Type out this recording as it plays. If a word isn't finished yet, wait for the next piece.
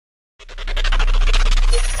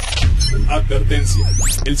Advertencia.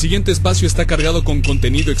 El siguiente espacio está cargado con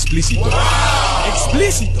contenido explícito.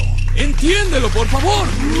 ¡Explícito! ¡Entiéndelo, por favor!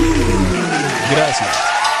 Gracias.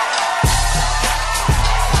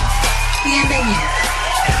 Bienvenido.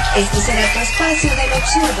 Este será tu espacio del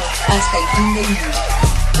absurdo hasta el fin del mundo.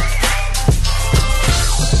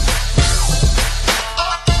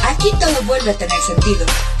 Aquí todo vuelve a tener sentido,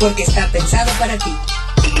 porque está pensado para ti.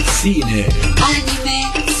 Cine, Anime,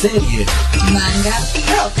 serie, manga,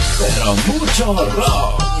 rock. pero mucho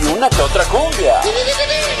rock. Una que otra cumbia.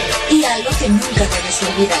 Y algo que nunca debes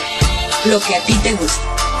olvidar. Lo que a ti te gusta.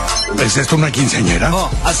 ¿Es esto una quinceañera? Oh,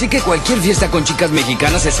 así que cualquier fiesta con chicas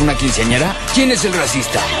mexicanas es una quinceañera. ¿Quién es el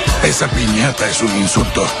racista? Esa piñata es un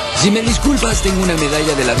insulto. Si me disculpas, tengo una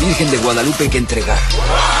medalla de la Virgen de Guadalupe que entregar.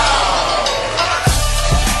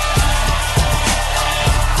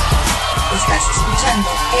 Estás escuchando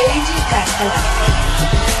el Angel Cast al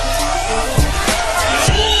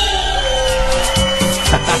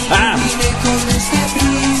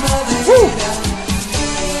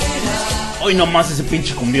Hoy nomás ese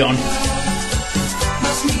pinche cumbión.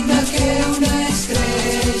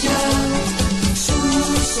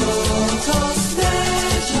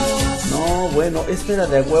 No, bueno, esta era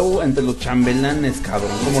de a huevo entre los chambelanes, cabrón,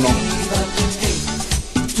 ¿cómo no?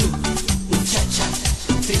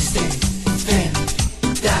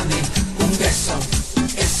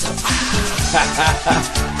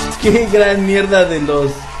 Qué gran mierda de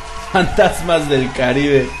los Fantasmas del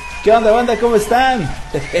Caribe. ¿Qué onda, banda? ¿Cómo están?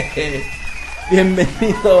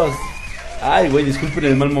 Bienvenidos. Ay, güey, disculpen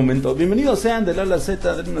el mal momento. Bienvenidos sean del A a la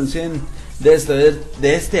Z, del 1 al 100,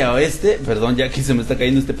 de este a oeste. Perdón, ya aquí se me está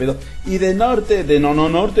cayendo este pedo. Y de norte,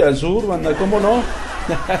 norte al sur, banda, ¿cómo no?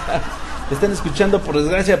 Están escuchando, por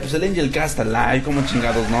desgracia, pues el Angel Cast Alive, como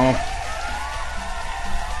chingados, no.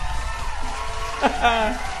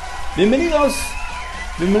 Bienvenidos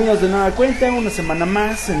de nueva cuenta, una semana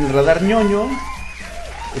más en el Radar Ñoño.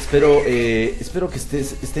 Espero que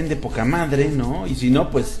estén de poca madre, ¿no? Y si no,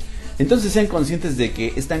 pues entonces sean conscientes de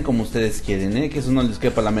que están como ustedes quieren, ¿eh? Que eso no les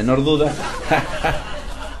quepa la menor duda.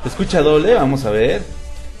 Escucha doble, vamos a ver.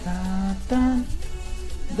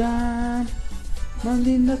 Más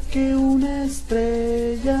linda que una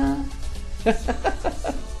estrella.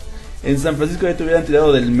 En San Francisco ya te hubieran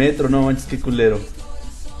tirado del metro, no manches, qué culero.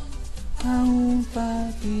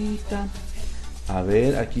 A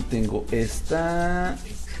ver, aquí tengo esta.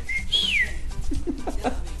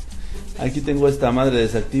 Aquí tengo esta madre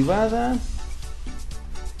desactivada.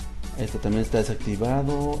 Esta también está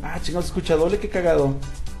desactivado. Ah, chingados, se escucha doble, qué cagado.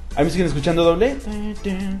 ¿A mí siguen escuchando doble?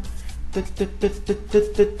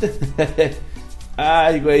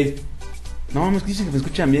 Ay, güey. No, me dicen que me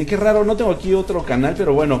escuchan bien, qué raro, no tengo aquí otro canal,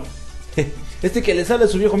 pero bueno. Este que les habla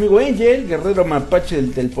es su viejo amigo Angel, guerrero mapache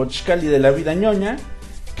del Pochcali de la vida ñoña,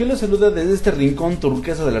 que los saluda desde este rincón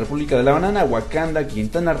turquesa de la República de la Banana, Wakanda,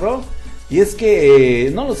 Quintana Roo. Y es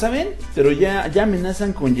que, no lo saben, pero ya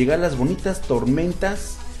amenazan con llegar las bonitas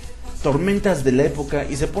tormentas de la época,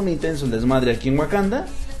 y se pone intenso el desmadre aquí en Wakanda.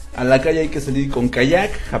 A la calle hay que salir con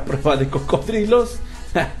kayak, a prueba de cocodrilos.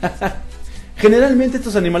 Generalmente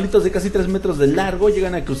estos animalitos de casi 3 metros de largo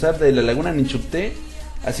llegan a cruzar de la laguna Ninchupté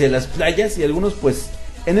hacia las playas, y algunos pues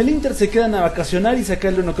en el Inter se quedan a vacacionar y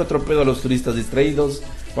sacarle uno que otro pedo a los turistas distraídos,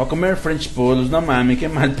 o a comer French Pulls. No mames, qué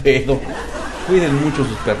mal pedo. Cuiden mucho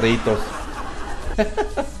sus perritos.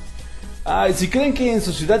 Ay, si creen que en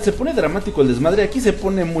su ciudad se pone dramático el desmadre, aquí se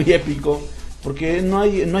pone muy épico, porque no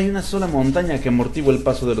hay una sola montaña que amortigue el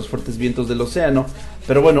paso de los fuertes vientos del océano.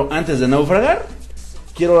 Pero bueno, antes de naufragar,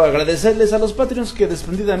 quiero agradecerles a los Patreons que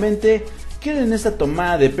desprendidamente quieren esta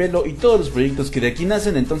tomada de pelo y todos los proyectos que de aquí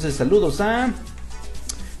nacen. Entonces saludos a...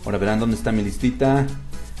 Ahora verán dónde está mi listita.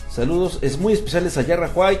 Saludos es muy especiales a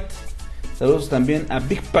Yarra White. Saludos también a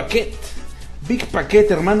Big Paquet,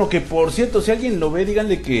 hermano, que por cierto, si alguien lo ve,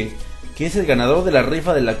 díganle que es el ganador de la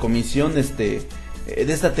rifa de la comisión de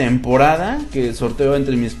esta temporada, que sorteo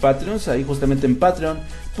entre mis Patreons, ahí justamente en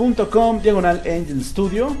patreon.com/Angel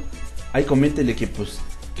Ahí coméntele que pues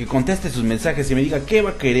que conteste sus mensajes y me diga qué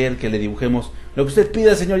va a querer que le dibujemos. Lo que usted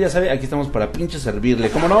pida, señor, ya sabe, aquí estamos para pinche servirle,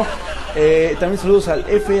 ¿cómo no? También saludos al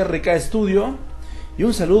FRK Studio. Y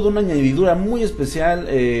un saludo, una añadidura muy especial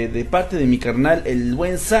de parte de mi carnal, el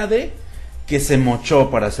buen Sade, que se mochó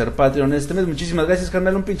para ser Patreon este mes. Muchísimas gracias,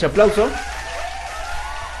 carnal, un pinche aplauso.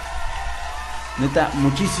 Neta,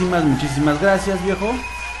 muchísimas gracias, viejo.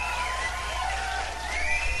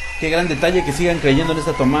 Qué gran detalle que sigan creyendo en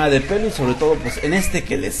esta tomada de pelo, y sobre todo pues en este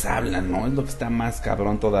que les hablan, ¿no? Es lo que está más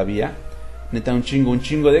cabrón todavía. Neta, un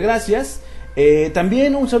chingo de gracias.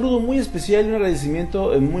 También un saludo muy especial y un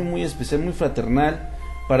agradecimiento muy especial, muy fraternal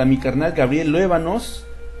para mi carnal Gabriel Luébanos.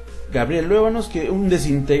 Gabriel Luébanos, que un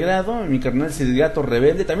desintegrado, mi carnal Silgato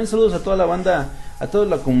Rebelde. También saludos a toda la banda, a toda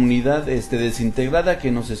la comunidad desintegrada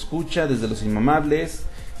que nos escucha desde Los Inmamables,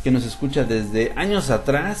 que nos escucha desde años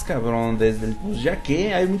atrás, cabrón, desde el, pues ya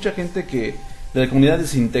que hay mucha gente que de la comunidad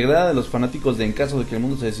desintegrada, de los fanáticos de En Caso de que el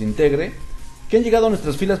Mundo se Desintegre, que han llegado a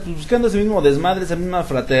nuestras filas pues buscando ese mismo desmadre, esa misma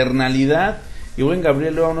fraternalidad. Y buen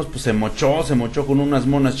Gabriel Luébanos pues se mochó con unas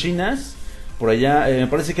monas chinas por allá, me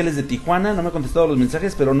parece que él es de Tijuana, no me ha contestado los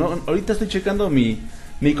mensajes, pero no, ahorita estoy checando mi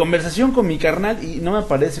conversación con mi carnal y no me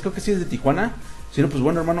aparece, creo que sí es de Tijuana. Si no, pues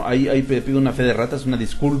bueno, hermano, ahí pido una fe de ratas, una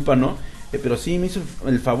disculpa, ¿no? Pero sí me hizo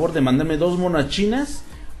el favor de mandarme 2 monas chinas,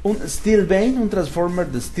 un Steel Bane, un Transformer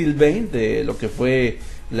de Steel Bane, de lo que fue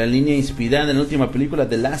la línea inspirada en la última película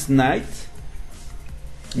The Last Night.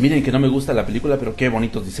 Miren que no me gusta la película, pero qué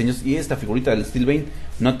bonitos diseños. Y esta figurita del Steel Bane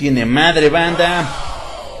no tiene madre, banda.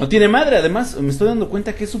 No tiene madre, además me estoy dando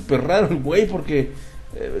cuenta que es súper raro el güey, porque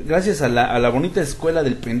gracias a la bonita escuela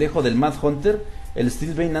del pendejo del Mad Hunter, el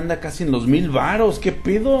Steel Bane anda casi en los 1000 varos. ¿Qué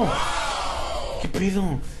pedo? ¿Qué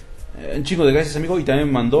pedo? Un chingo de gracias, amigo. Y también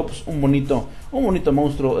me mandó pues, un bonito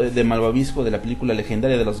monstruo de malvavisco de la película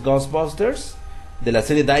legendaria de los Ghostbusters, de la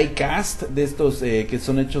serie Diecast, de estos que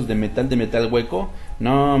son hechos de metal hueco.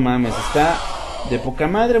 No mames, está de poca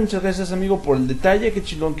madre. Muchas gracias, amigo, por el detalle. Qué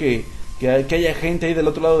chingón que haya gente ahí del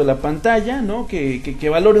otro lado de la pantalla, ¿no? Que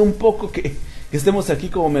valore un poco que estemos aquí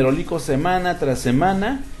como merolicos semana tras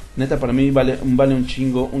semana. Neta, para mí vale un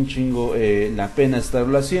chingo la pena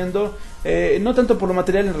estarlo haciendo. No tanto por lo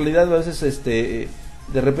material, en realidad a veces de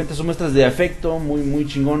repente son muestras de afecto muy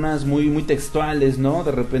chingonas, muy textuales, ¿no?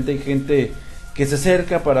 De repente hay gente que se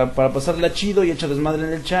acerca para pasarla chido y echa desmadre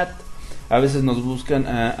en el chat. A veces nos buscan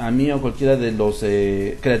a mí o cualquiera de los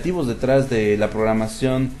creativos detrás de la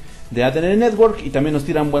programación de ADN Network y también nos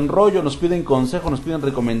tiran buen rollo, nos piden consejos, nos piden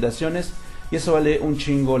recomendaciones y eso vale un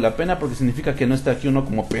chingo la pena porque significa que no está aquí uno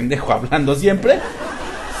como pendejo hablando siempre,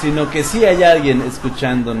 sino que sí hay alguien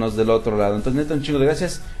escuchándonos del otro lado. Entonces neta, un chingo de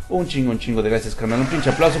gracias, un chingo de gracias, carnal. Un pinche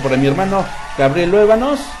aplauso para mi hermano Gabriel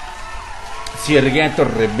Luébanos, Silgato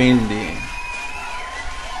Rebelde.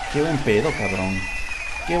 Qué buen pedo, cabrón,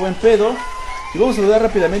 qué buen pedo. Y vamos a saludar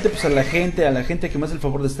rápidamente pues a la gente que me hace el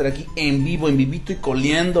favor de estar aquí en vivo, en vivito y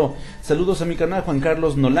coleando. Saludos a mi carnal Juan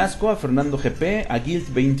Carlos Nolasco, a Fernando GP, a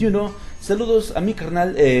Guild21. Saludos a mi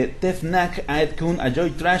carnal Tefnac, a Ed Kun, a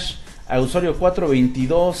Joy Trash, a Usuario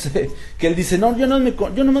 422, que él dice, no, yo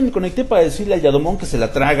nomás me conecté para decirle a Yadomón que se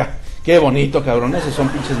la traga. Qué bonito, cabrón, esos son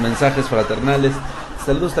pinches mensajes fraternales.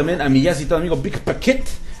 Saludos también a mi ya citado amigo Big Paquet,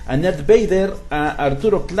 a Nerd Vader, a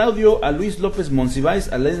Arturo Claudio, a Luis López Monsiváis,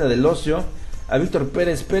 a la Isla del Ocio, a Víctor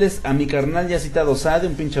Pérez, a mi carnal ya citado Sade,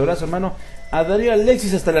 un pinche abrazo, hermano, a Darío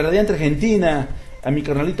Alexis hasta la radiante Argentina, a mi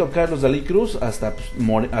carnalito Carlos Dalí Cruz hasta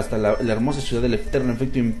la hermosa ciudad del eterno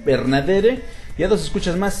efecto invernadere, y a 2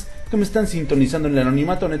 escuchas más que me están sintonizando en el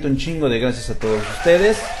anonimato. Neto, un chingo de gracias a todos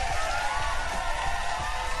ustedes.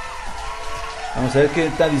 Vamos a ver qué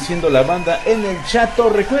está diciendo la banda en el chato.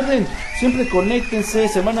 Recuerden, siempre conéctense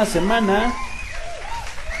semana a semana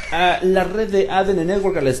a la red de ADN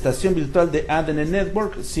Network, a la estación virtual de ADN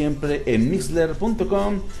Network, siempre en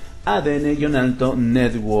mixler.com,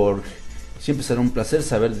 ADN-Network. Siempre será un placer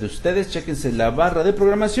saber de ustedes. Chéquense la barra de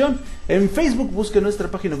programación. En Facebook busquen nuestra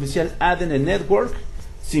página oficial ADN Network.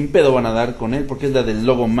 Sin pedo van a dar con él porque es la del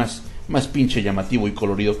logo más pinche llamativo y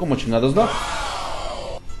colorido. Como chingados, ¿no?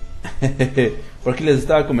 Por aquí les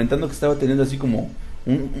estaba comentando que estaba teniendo así como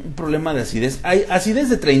un problema de acidez. Hay acidez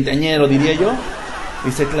de treintañero, diría yo.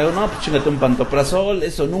 Dice Clau, no, pues chingate un pantoprazol,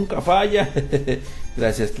 eso nunca falla.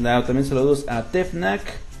 Gracias, Clau. También saludos a Tefnac.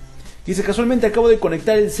 Dice, casualmente acabo de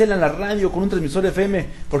conectar el cel a la radio con un transmisor FM,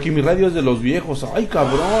 porque mi radio es de los viejos. ¡Ay,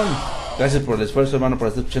 cabrón! Gracias por el esfuerzo, hermano, por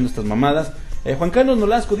estar escuchando estas mamadas. Juan Carlos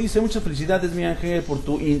Nolasco dice, muchas felicidades, mi ángel, por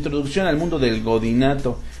tu introducción al mundo del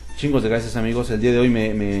godinato. Chingos de gracias, amigos. El día de hoy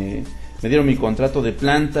me dieron mi contrato de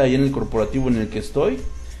planta ahí en el corporativo en el que estoy,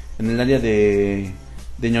 en el área de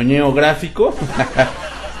ñoñeo gráfico.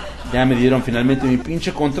 Ya me dieron finalmente mi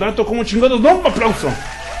pinche contrato. ¿Cómo chingados? ¡No! ¡Un aplauso!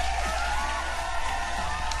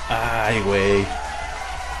 Ay, güey,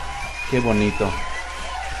 qué bonito.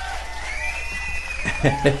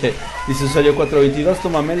 Dice Usuario 422,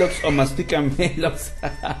 toma Melox o mastica Melox.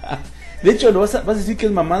 De hecho, vas a decir que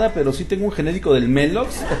es mamada, pero sí tengo un genérico del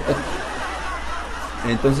Melox.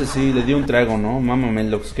 Entonces sí, le di un trago, ¿no? Mama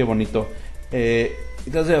Melox, qué bonito.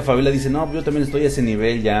 Entonces Fabiola dice, no, yo también estoy a ese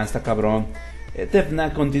nivel, ya, está cabrón.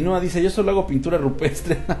 Tefna continúa, dice, yo solo hago pintura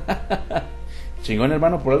rupestre. Chingón,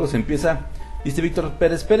 hermano, por algo se empieza. Dice Víctor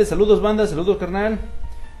Pérez, saludos banda, saludos carnal.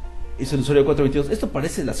 Dice el usuario 422, esto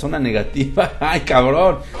parece la zona negativa. Ay,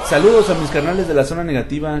 cabrón. Saludos a mis carnales de la zona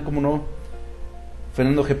negativa, ¿cómo no?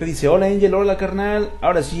 Fernando GP dice, hola Angel, hola carnal.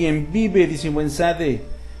 Ahora sí, en Vive, dice buen Sade.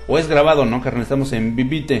 O es grabado, ¿no, carnal? Estamos en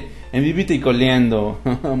Vivite y coleando.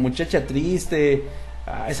 Muchacha triste.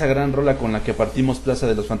 Esa gran rola con la que partimos Plaza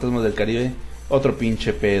de los Fantasmas del Caribe. Otro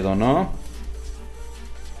pinche pedo, ¿no?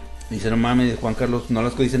 Dice, no mames, Juan Carlos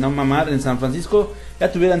Nolasco dice, no mamar, en San Francisco ya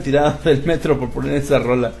te hubieran tirado del metro por poner esa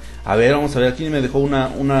rola. A ver, vamos a ver, aquí me dejó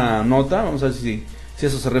una nota, vamos a ver si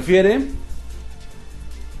eso se refiere.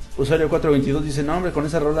 Usuario 422 dice, no hombre, con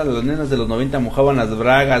esa rola las nenas de los 90 mojaban las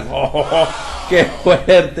bragas. ¡Oh, qué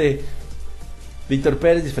fuerte! Víctor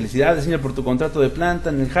Pérez dice, felicidades señor por tu contrato de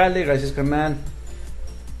planta en el jale, gracias carnal.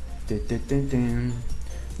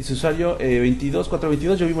 Dice usuario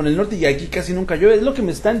 422, yo vivo en el norte y aquí casi nunca llueve, es lo que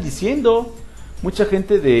me están diciendo. Mucha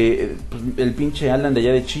gente de pues, el pinche Alan de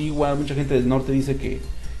allá de Chihuahua, mucha gente del norte dice que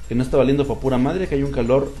no está valiendo pa' pura madre, que hay un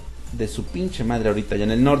calor de su pinche madre ahorita allá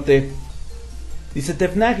en el norte. Dice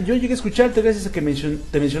Tefnag, yo llegué a escucharte gracias a que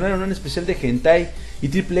te mencionaron un especial de Hentai y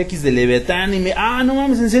Triple X de Leviatán y me... Ah, no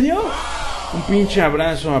mames, ¿en serio? Un pinche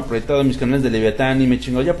abrazo apretado a mis canales de Leviatán y me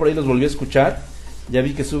chingó, ya por ahí los volví a escuchar. Ya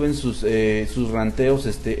vi que suben sus ranteos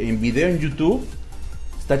en video en YouTube.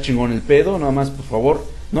 Está chingón el pedo. Nada más, por favor,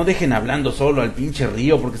 no dejen hablando solo al pinche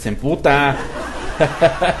Río porque se emputa.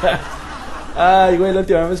 Ay, güey, la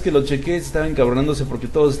última vez que lo chequé estaba encabronándose porque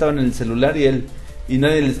todos estaban en el celular y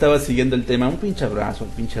nadie le estaba siguiendo el tema. Un pinche abrazo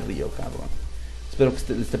al pinche Río, cabrón. Espero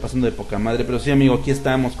que le esté pasando de poca madre. Pero sí, amigo, aquí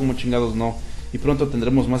estamos, como chingados no. Y pronto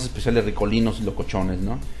tendremos más especiales ricolinos y locochones,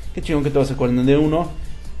 ¿no? Qué chingón que te vas a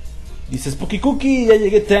 41. Dice Spooky Cookie, ya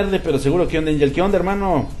llegué tarde, pero seguro que onda, Angel. ¿Qué onda,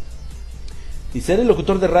 hermano? Dice, ¿eres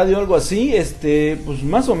locutor de radio o algo así? Pues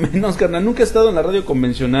más o menos, carnal. Nunca he estado en la radio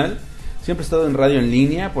convencional. Siempre he estado en radio en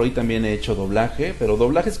línea. Por ahí también he hecho doblaje, pero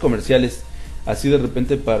doblajes comerciales. Así de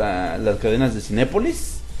repente para las cadenas de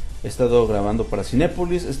Cinépolis. He estado grabando para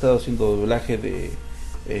Cinépolis. He estado haciendo doblaje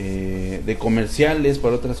de comerciales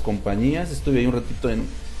para otras compañías. Estuve ahí un ratito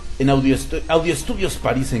en Audio Estudios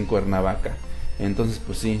París en Cuernavaca. Entonces,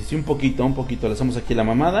 pues sí, un poquito, le hacemos aquí la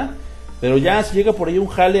mamada. Pero ya, si llega por ahí un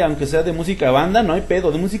jale, aunque sea de música banda, no hay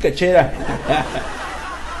pedo, de música chera.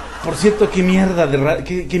 Por cierto, qué mierda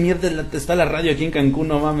qué mierda está la radio aquí en Cancún,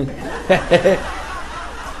 no mames.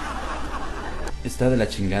 Está de la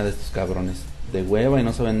chingada estos cabrones. De hueva y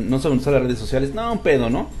no saben usar las redes sociales. No, un pedo,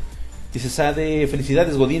 ¿no? Dice Sade,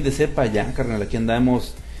 felicidades Godín de Cepa, ya, carnal, aquí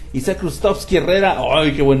andamos. Isaac Krustovsky Herrera,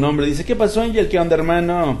 ay, qué buen nombre. Dice, ¿qué pasó, Angel? ¿Qué onda,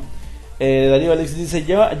 hermano? Darío Alex dice,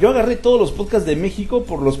 yo agarré todos los podcasts de México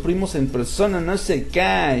por los primos en persona, no se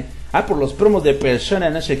cae. Por los promos de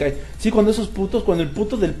persona, no se cae. Sí, cuando el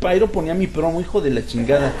puto del Pyro ponía mi promo, hijo de la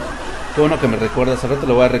chingada. Qué bueno que me recuerdas, al rato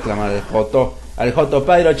lo voy a reclamar al Joto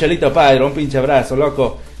Pyro, Chelito Pyro, un pinche abrazo,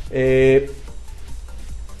 loco.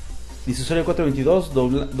 Dice usuario 422,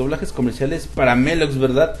 doblajes comerciales para Melox,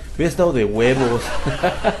 ¿verdad? Hubiera estado de huevos.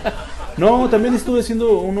 No, también estuve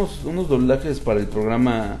haciendo unos doblajes para el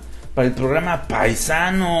programa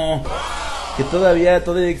Paisano, que todavía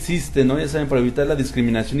existe, ¿no? Ya saben, para evitar la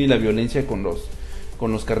discriminación y la violencia con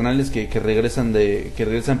los carnales que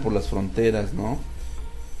regresan por las fronteras, ¿no?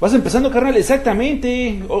 Vas empezando, carnal,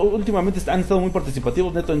 exactamente. Últimamente han estado muy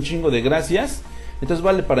participativos, neto, un chingo de gracias. Entonces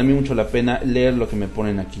vale para mí mucho la pena leer lo que me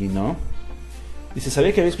ponen aquí, ¿no? Dice,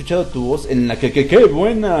 sabía que había escuchado tu voz en la que qué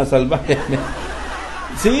buena, salvaje.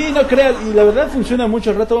 Sí, no creas, y la verdad funciona mucho.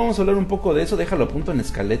 Al rato vamos a hablar un poco de eso. Déjalo a punto en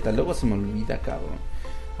escaleta, luego se me olvida, cabrón.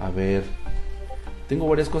 A ver, tengo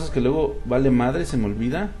varias cosas que luego vale madre, se me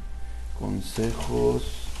olvida. Consejos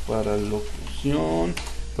para locución.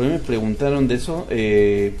 Por ahí me preguntaron de eso.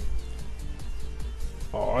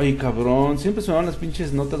 Ay, cabrón, siempre se me van las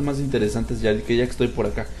pinches notas más interesantes ya que estoy por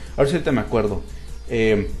acá. A ver si ahorita me acuerdo.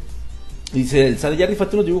 Dice el Sade, ya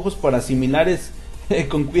rifate unos dibujos para similares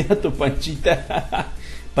con Cuida tu Panchita.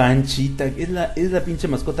 Panchita, es la pinche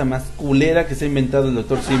mascota más culera que se ha inventado el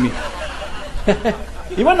Dr. Simi.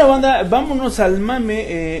 Y bueno, banda, vámonos al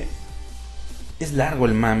mame. Es largo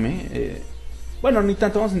el mame. Bueno, ni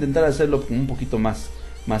tanto, vamos a intentar hacerlo un poquito más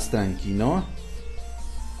tranquilo.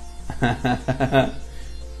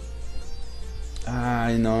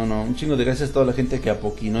 Ay, no, un chingo de gracias a toda la gente que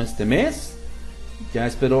apoquinó este mes. Ya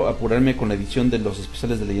espero apurarme con la edición de los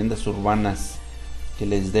especiales de leyendas urbanas que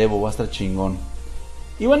les debo, va a estar chingón.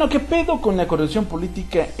 Y bueno, ¿qué pedo con la corrección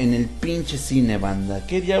política en el pinche cine, banda?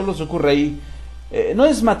 ¿Qué diablos ocurre ahí? No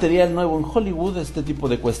es material nuevo en Hollywood este tipo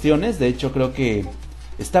de cuestiones. De hecho, creo que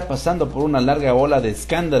está pasando por una larga ola de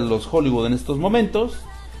escándalos Hollywood en estos momentos.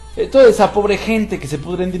 Toda esa pobre gente que se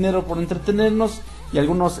pudre en dinero por entretenernos y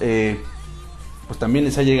algunos pues también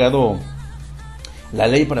les ha llegado la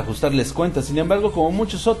ley para ajustarles cuentas. Sin embargo, como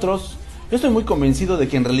muchos otros, yo estoy muy convencido de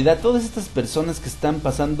que en realidad todas estas personas que están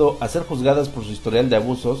pasando a ser juzgadas por su historial de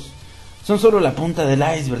abusos son solo la punta del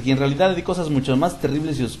iceberg, y en realidad hay cosas mucho más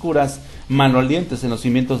terribles y oscuras, malolientes en los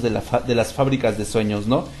cimientos de las fábricas de sueños,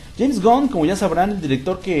 ¿no? James Gunn, como ya sabrán, el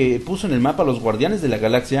director que puso en el mapa a los Guardianes de la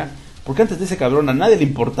Galaxia, porque antes de ese cabrón a nadie le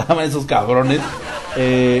importaban esos cabrones,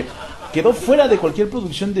 quedó fuera de cualquier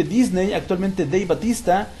producción de Disney. Actualmente Dave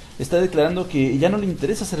Bautista está declarando que ya no le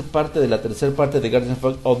interesa ser parte de la tercera parte de Guardians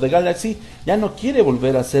of the Galaxy, ya no quiere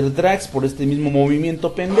volver a ser Drax por este mismo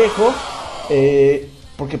movimiento pendejo,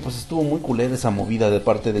 porque pues estuvo muy culera esa movida de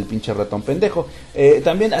parte del pinche ratón pendejo,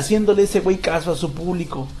 también haciéndole ese güey caso a su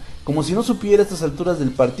público, como si no supiera a estas alturas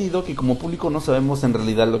del partido que como público no sabemos en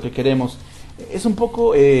realidad lo que queremos. Es un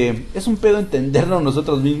poco, es un pedo entenderlo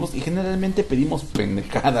nosotros mismos, y generalmente pedimos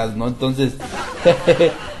pendejadas, ¿no? Entonces,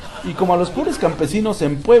 y como a los pobres campesinos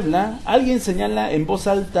en Puebla, alguien señala en voz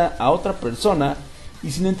alta a otra persona,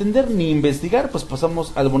 y sin entender ni investigar, pues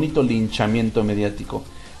pasamos al bonito linchamiento mediático.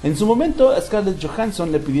 En su momento, a Scarlett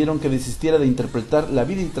Johansson le pidieron que desistiera de interpretar la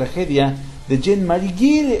vida y tragedia de Jane Marie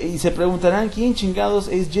Gill, y se preguntarán quién chingados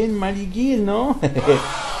es Jane Marie Gill, ¿no?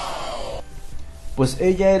 Pues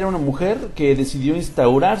ella era una mujer que decidió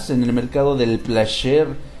instaurarse en el mercado del placer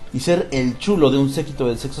y ser el chulo de un séquito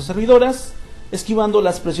de sexo servidoras, esquivando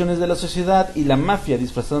las presiones de la sociedad y la mafia,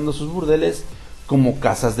 disfrazando sus burdeles como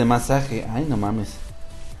casas de masaje. Ay, no mames.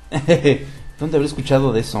 ¿Dónde habré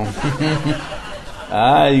escuchado de eso?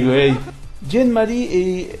 Ay, güey.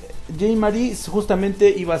 Jane Marie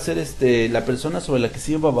justamente iba a ser la persona sobre la que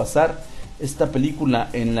se iba a basar esta película,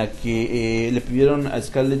 en la que le pidieron a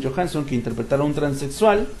Scarlett Johansson que interpretara a un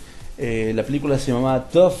transexual. La película se llamaba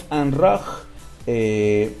Tough and Rough,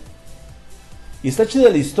 y está chida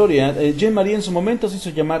la historia. Jane Marie en su momento se hizo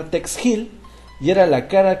llamar Tex Hill, y era la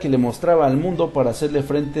cara que le mostraba al mundo para hacerle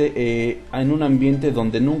frente en un ambiente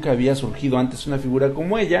donde nunca había surgido antes una figura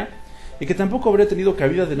como ella, y que tampoco habría tenido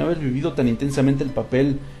cabida de no haber vivido tan intensamente el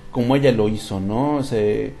papel como ella lo hizo, ¿no?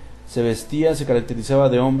 Se vestía, se caracterizaba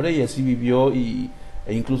de hombre y así vivió, e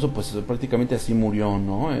incluso pues prácticamente así murió,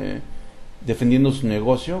 ¿no? Defendiendo su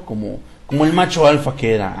negocio como el macho alfa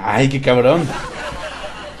que era. ¡Ay, qué cabrón!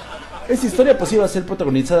 Esta historia pues iba a ser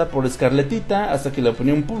protagonizada por Scarlettita, hasta que la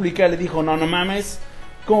opinión pública le dijo: no mames,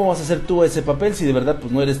 ¿cómo vas a hacer tú ese papel si de verdad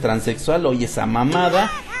pues no eres transexual? Oye, esa mamada.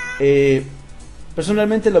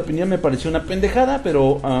 Personalmente la opinión me pareció una pendejada,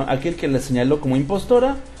 pero aquel que la señaló como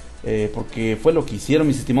impostora, porque fue lo que hicieron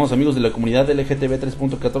mis estimados amigos de la comunidad LGTB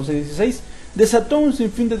 3.1416, desató un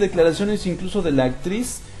sinfín de declaraciones, incluso de la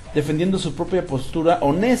actriz, defendiendo su propia postura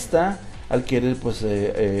honesta, al querer pues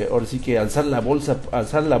ahora sí que alzar la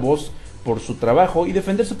voz por su trabajo y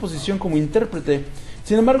defender su posición como intérprete.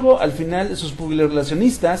 Sin embargo, al final sus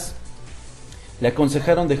publirelacionistas le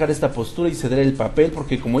aconsejaron dejar esta postura y ceder el papel,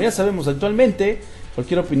 porque como ya sabemos actualmente,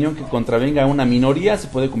 cualquier opinión que contravenga a una minoría se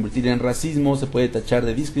puede convertir en racismo, se puede tachar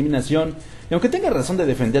de discriminación, y aunque tengas razón de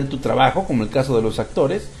defender tu trabajo, como el caso de los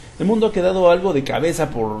actores, el mundo ha quedado algo de cabeza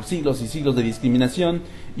por siglos y siglos de discriminación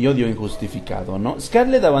y odio injustificado, ¿no?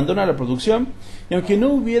 Scarlett abandona la producción, y aunque no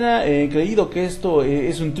hubiera creído que esto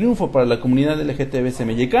es un triunfo para la comunidad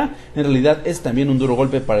LGTB-CMYK, en realidad es también un duro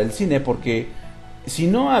golpe para el cine, porque si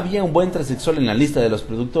no había un buen transexual en la lista de los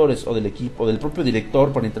productores o del equipo o del propio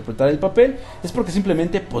director para interpretar el papel, es porque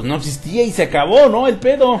simplemente pues no existía y se acabó, ¿no? El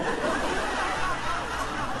pedo.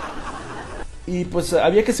 Y pues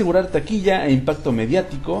había que asegurar taquilla e impacto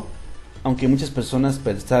mediático, aunque muchas personas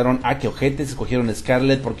pensaron: qué ojetes, escogieron a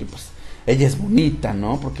Scarlett porque pues ella es bonita,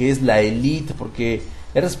 ¿no? Porque es la elite, porque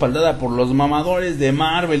es respaldada por los mamadores de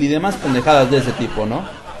Marvel y demás pendejadas de ese tipo,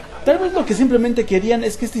 ¿no? Tal vez lo que simplemente querían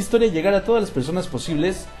es que esta historia llegara a todas las personas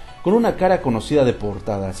posibles con una cara conocida de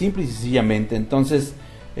portada, simple y sencillamente. Entonces,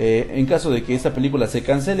 en caso de que esta película se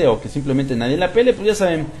cancele o que simplemente nadie la pele, pues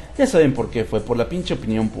ya saben por qué fue, por la pinche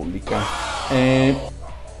opinión pública.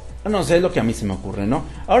 No sé, es lo que a mí se me ocurre, ¿no?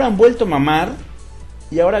 Ahora han vuelto a mamar,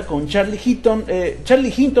 y ahora con Charlie Heaton.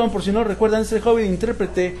 Charlie Heaton, por si no recuerdan, es el joven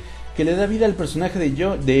intérprete que le da vida al personaje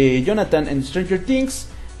de Jonathan en Stranger Things,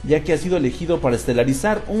 ya que ha sido elegido para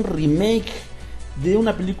estelarizar un remake de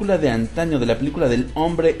una película de antaño, de la película del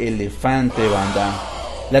hombre elefante, banda.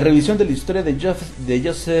 La revisión de la historia de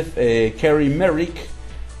Joseph Carey Merrick,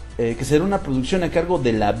 que será una producción a cargo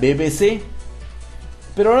de la BBC.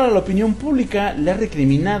 Pero ahora la opinión pública le ha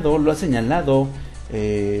recriminado, lo ha señalado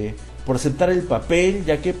por aceptar el papel,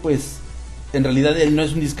 ya que pues en realidad él no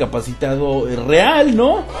es un discapacitado real,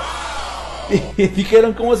 ¿no? Y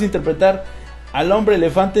dijeron: ¿cómo vas a interpretar al hombre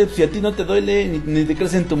elefante si a ti no te duele, ni te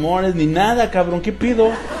crecen tumores, ni nada, cabrón? ¿Qué pido?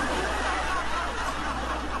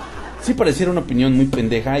 sí pareciera una opinión muy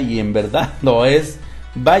pendeja y en verdad lo es.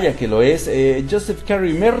 Vaya que lo es. Joseph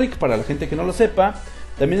Carey Merrick, para la gente que no lo sepa,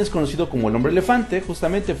 también es conocido como el Hombre Elefante.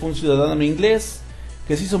 Justamente fue un ciudadano inglés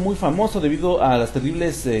que se hizo muy famoso debido a las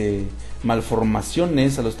terribles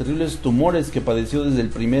malformaciones, a los terribles tumores que padeció desde el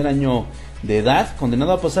primer año de edad.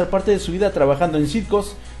 Condenado a pasar parte de su vida trabajando en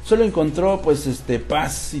circos, solo encontró pues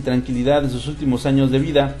paz y tranquilidad en sus últimos años de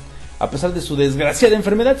vida. A pesar de su desgraciada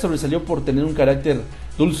enfermedad, sobresalió por tener un carácter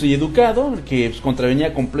dulce y educado, que pues,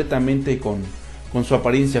 contravenía completamente con su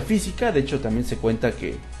apariencia física. De hecho, también se cuenta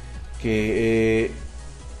que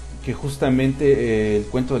justamente el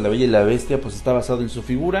cuento de la Bella y la Bestia pues está basado en su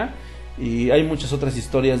figura, y hay muchas otras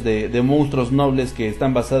historias de monstruos nobles que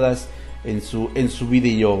están basadas en su vida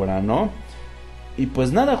y obra, ¿no? Y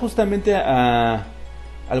pues nada, justamente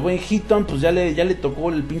al buen Heaton pues ya le tocó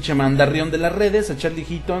el pinche mandarrión de las redes a Charlie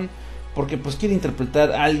Heaton, porque pues quiere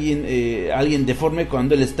interpretar a alguien deforme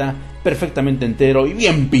cuando él está perfectamente entero y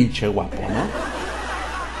bien pinche guapo, ¿no?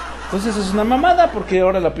 Entonces es una mamada, porque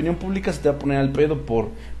ahora la opinión pública se te va a poner al pedo por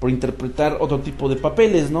interpretar otro tipo de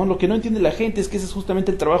papeles, ¿no? Lo que no entiende la gente es que ese es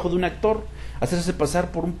justamente el trabajo de un actor, hacerse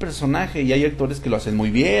pasar por un personaje, y hay actores que lo hacen muy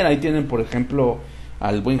bien. Ahí tienen, por ejemplo,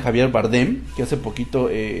 al buen Javier Bardem, que hace poquito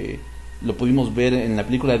lo pudimos ver en la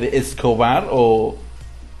película de Escobar o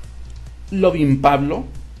Loving Pablo,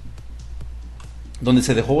 donde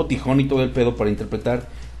se dejó botijón y todo el pedo para interpretar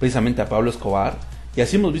precisamente a Pablo Escobar. Y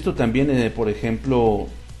así hemos visto también, por ejemplo,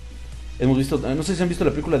 no sé si han visto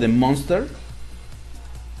la película de Monster.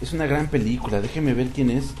 Es una gran película, déjenme ver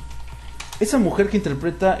quién es. Esa mujer que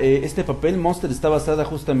interpreta este papel, Monster, está basada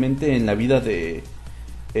justamente en la vida de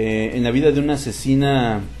una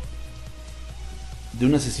asesina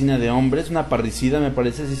de hombres, una parricida, me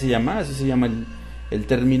parece, así se llama el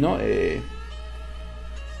término.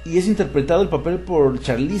 Y es interpretado el papel por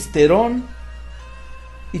Charlize Theron.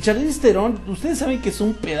 Y Charlize Theron, ustedes saben que es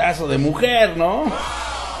un pedazo de mujer, ¿no?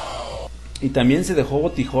 Y también se dejó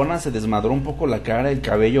botijona, se desmadró un poco la cara, el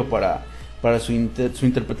cabello para su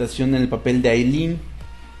interpretación en el papel de Aileen.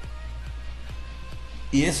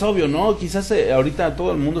 Y es obvio, ¿no? Quizás ahorita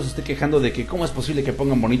todo el mundo se esté quejando de que cómo es posible que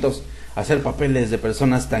pongan bonitos a hacer papeles de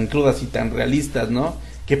personas tan crudas y tan realistas, ¿no?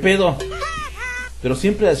 ¿Qué pedo? Pero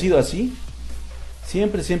siempre ha sido así.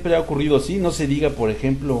 Siempre ha ocurrido así. No se diga, por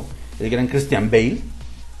ejemplo, el gran Christian Bale.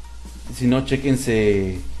 Si no,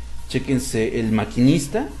 chéquense El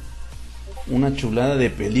Maquinista. Una chulada de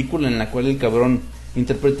película en la cual el cabrón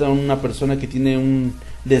interpreta a una persona que tiene un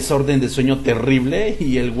desorden de sueño terrible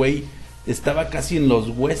y el güey estaba casi en los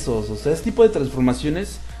huesos. O sea, este tipo de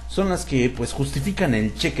transformaciones son las que pues justifican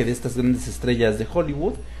el cheque de estas grandes estrellas de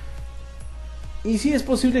Hollywood. Y sí es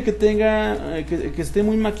posible que tenga que esté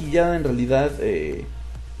muy maquillada en realidad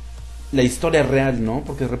la historia real, ¿no?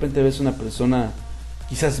 Porque de repente ves una persona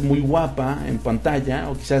quizás muy guapa en pantalla,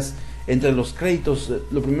 o quizás entre los créditos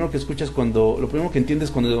lo primero que entiendes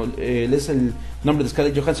cuando lees el nombre de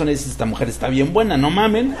Scarlett Johansson es: esta mujer está bien buena, no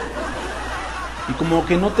mamen. Y como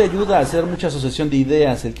que no te ayuda a hacer mucha asociación de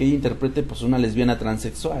ideas el que ella interprete pues una lesbiana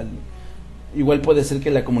transexual. Igual puede ser que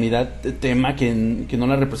la comunidad tema que no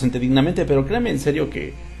la represente dignamente, pero créame en serio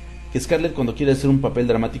que Scarlett, cuando quiere hacer un papel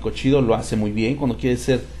dramático chido, lo hace muy bien. Cuando quiere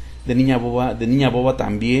ser de niña boba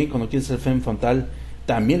también. Cuando quiere ser femme fatale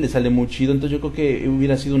también le sale muy chido. Entonces yo creo que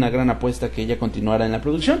hubiera sido una gran apuesta que ella continuara en la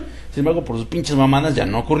producción. Sin embargo, por sus pinches mamadas ya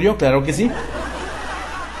no ocurrió, claro que sí.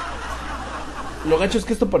 Lo gacho es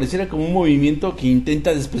que esto pareciera como un movimiento que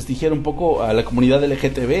intenta desprestigiar un poco a la comunidad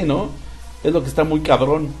LGTB, ¿no? Es lo que está muy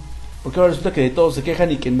cabrón, porque ahora resulta que de todos se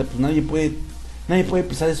quejan y que pues, nadie puede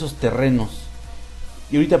pisar esos terrenos.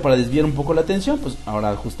 Y ahorita, para desviar un poco la atención, pues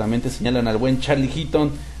ahora justamente señalan al buen Charlie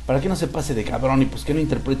Heaton para que no se pase de cabrón y pues que no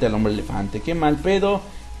interprete al Hombre Elefante. Qué mal pedo,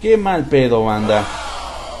 banda.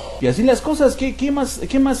 Y así las cosas. ¿Qué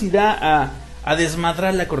más irá a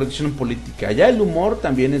desmadrar la corrección política? Ya el humor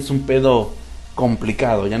también es un pedo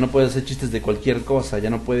complicado. Ya no puedes hacer chistes de cualquier cosa, ya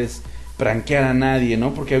no puedes pranquear a nadie,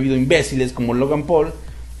 ¿no? Porque ha habido imbéciles como Logan Paul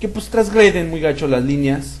que pues transgreden muy gacho las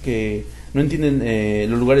líneas, que no entienden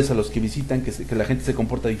los lugares a los que visitan, que la gente se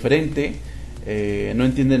comporta diferente, no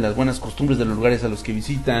entienden las buenas costumbres de los lugares a los que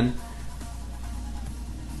visitan.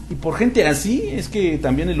 Y por gente así es que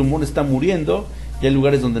también el humor está muriendo. Ya hay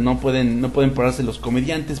lugares donde no pueden pararse los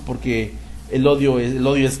comediantes porque el odio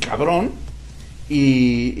es cabrón.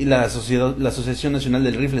 Y la Asociación Nacional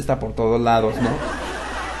del Rifle está por todos lados, ¿no?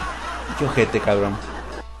 Qué ojete, cabrón.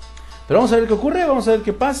 Pero vamos a ver qué ocurre, vamos a ver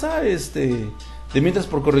qué pasa. De mientras,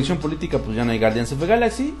 por corrección política, pues ya no hay Guardians of the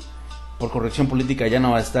Galaxy. Por corrección política ya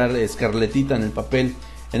no va a estar Scarlettita en el papel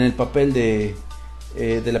de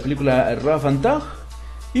la película Rough and Tough.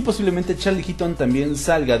 y posiblemente Charlie Heaton también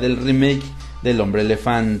salga del remake del Hombre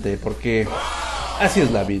Elefante, porque así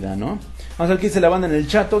es la vida, ¿no? Vamos a ver qué dice la banda en el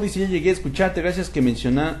chat. Dice, ya llegué a escucharte, gracias que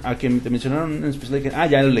te mencionaron en especial.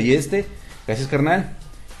 Ya lo leí gracias carnal.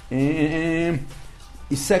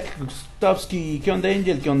 Isaac Gustowski, ¿qué onda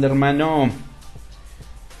Angel? ¿Qué onda hermano?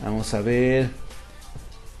 Vamos a ver.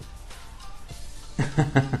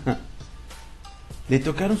 Le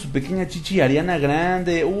tocaron su pequeña chichi a Ariana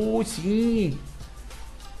Grande. Uy, sí.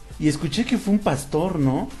 Y escuché que fue un pastor,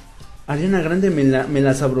 ¿no? Ariana Grande me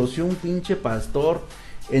la sabroció un pinche pastor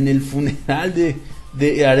en el funeral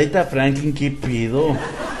de Aretha Franklin. ¿Qué pedo?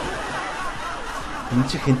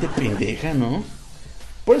 Mucha gente pendeja, ¿no?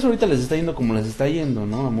 Por eso ahorita les está yendo como les está yendo,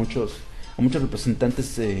 ¿no? A muchos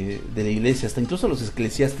representantes de la iglesia, hasta incluso a los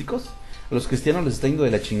eclesiásticos, a los cristianos les está yendo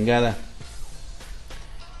de la chingada.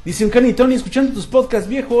 Dice un Cani Tony, escuchando tus podcasts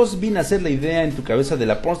viejos, vine a hacer la idea en tu cabeza de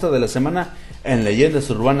la posta de la semana en Leyendas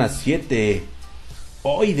Urbanas 7.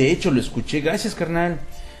 Hoy de hecho lo escuché, gracias carnal.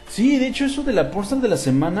 Sí, de hecho eso de la posta de la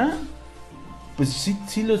semana, pues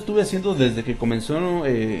sí lo estuve haciendo desde que comenzó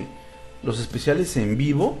los especiales en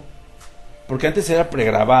vivo. Porque antes era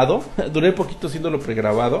pregrabado, duré poquito haciéndolo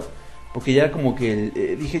pregrabado, porque ya como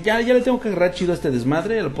que dije, ya le tengo que agarrar chido a este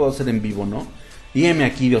desmadre, ya lo puedo hacer en vivo, ¿no? Y heme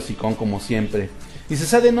aquí de hocicón como siempre. Dice,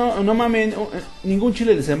 Sade, no mamen, ningún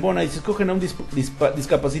chile les embona, y si escogen a un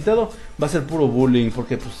discapacitado, va a ser puro bullying,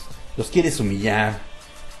 porque pues los quieres humillar.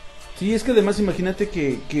 Sí, es que además imagínate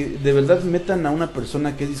que de verdad metan a una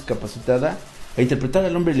persona que es discapacitada a interpretar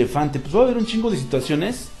al Hombre Elefante, pues va a haber un chingo de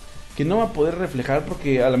situaciones que no va a poder reflejar,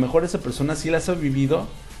 porque a lo mejor esa persona sí las ha vivido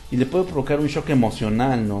y le puede provocar un shock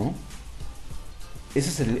emocional, ¿no? Ese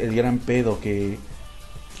es el gran pedo, que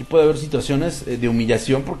puede haber situaciones de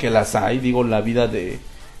humillación, porque las hay. Digo, la vida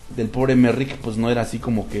del pobre Merrick pues no era así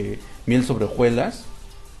como que miel sobre hojuelas.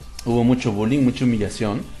 Hubo mucho bullying, mucha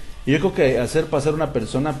humillación, y yo creo que hacer pasar una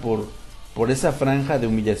persona por esa franja de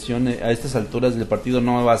humillación a estas alturas del partido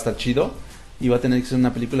no va a estar chido, y va a tener que ser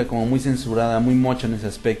una película como muy censurada, muy mocha en ese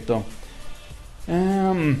aspecto.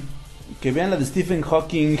 Que vean la de Stephen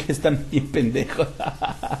Hawking, que están bien pendejos.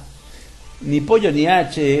 Ni Pollo ni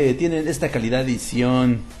H tienen esta calidad de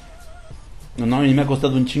edición. No, a mí me ha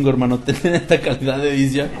costado un chingo, hermano, tener esta calidad de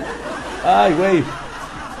edición. Ay, güey.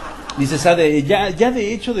 Dice Sade, ya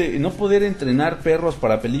de hecho de no poder entrenar perros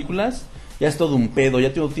para películas, ya es todo un pedo,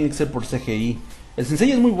 ya todo tiene que ser por CGI. El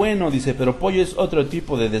sensei es muy bueno, dice, pero Pollo es otro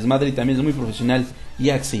tipo de desmadre y también es muy profesional. Y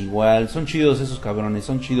Axe igual, son chidos esos cabrones,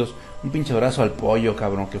 son chidos. Un pinche abrazo al Pollo,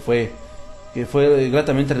 cabrón, que fue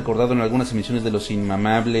gratamente recordado en algunas emisiones de Los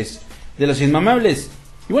Inmamables.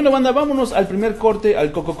 Y bueno, banda, vámonos al primer corte,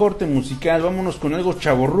 al cococorte musical. Vámonos con algo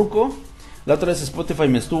chavorruco. La otra vez Spotify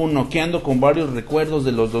me estuvo noqueando con varios recuerdos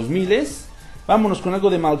de los 2000s. Vámonos con algo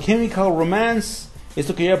de My Chemical Romance,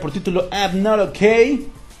 esto que lleva por título I'm Not Okay.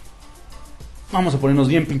 Vamos a ponernos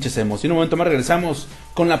bien pinches emos. Y en un momento más regresamos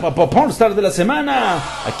con la Pornstar de la semana,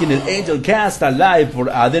 aquí en el Angel Cast Live por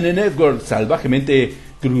ADN Network, salvajemente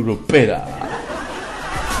grupera.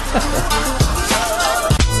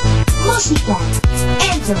 Música,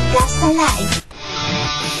 Angel Cast Live.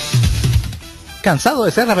 ¿Cansado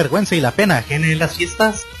de ser la vergüenza y la pena ajena en las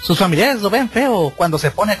fiestas? ¿Sus familiares lo ven feo cuando se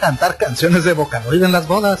pone a cantar canciones de Vocaloid en las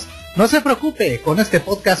bodas? No se preocupe, con este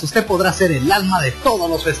podcast usted podrá ser el alma de todos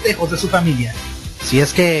los festejos de su familia. Si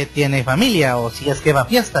es que tiene familia o si es que va a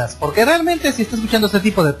fiestas, porque realmente si está escuchando este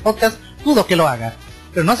tipo de podcast, dudo que lo haga.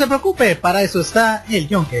 Pero no se preocupe, para eso está El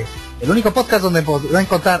Yonke, el único podcast donde podrá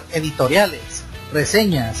encontrar editoriales,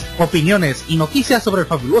 reseñas, opiniones y noticias sobre el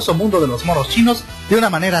fabuloso mundo de los monos chinos de una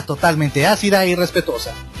manera totalmente ácida y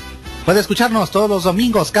respetuosa. Puede escucharnos todos los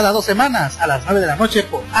domingos cada 2 semanas a las 9 de la noche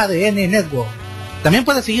por ADN Network. También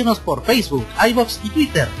puede seguirnos por Facebook, iVoox y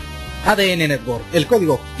Twitter. ADN Network, el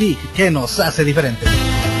código geek que nos hace diferentes.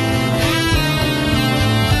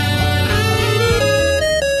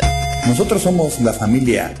 Nosotros somos la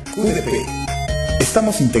familia QDP.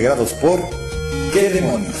 Estamos integrados por ¿Qué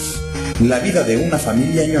demonios? La vida de una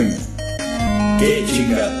familia ñoña. ¿Qué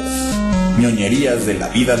chingados? Ñoñerías de la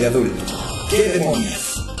vida de adulto. ¿Qué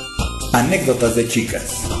demonios? Anécdotas de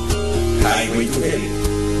chicas. Highway to Hell.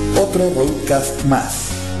 Otro roadcast más.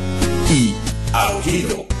 Y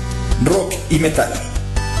Aullido, rock y metal.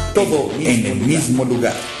 Todo en el mismo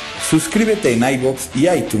lugar. Suscríbete en iVoox y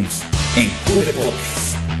iTunes en QD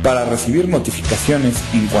Podcast para recibir notificaciones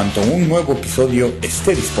en cuanto un nuevo episodio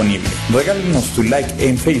esté disponible. Regálenos tu like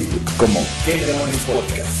en Facebook como ¿Qué demonios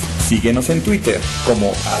podcast? Síguenos en Twitter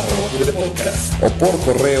como @QDPodcast o por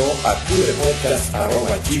correo a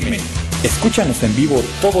qdpodcast@gmail. Escúchanos en vivo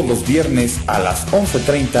todos los viernes a las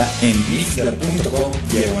 11:30 en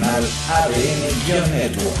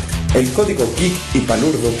Mixer.com/ADN-Network. El código geek y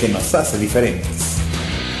palurdo que nos hace diferentes.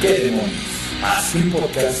 ¡Qué demonios! Más un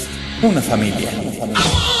podcast, una familia.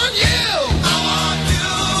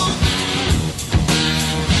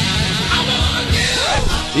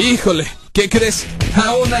 Híjole, ¿qué crees?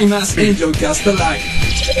 Aún hay más Angel Cast Alive.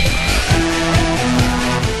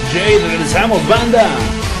 Jay, regresamos, banda.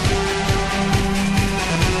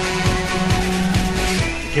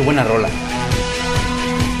 Qué buena rola.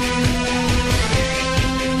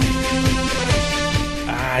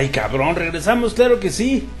 Ay, cabrón, regresamos, claro que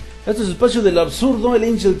sí. Este es el espacio del absurdo, el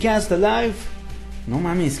Angel Cast Alive. No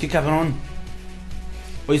mames, qué cabrón.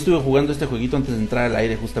 Hoy estuve jugando este jueguito antes de entrar al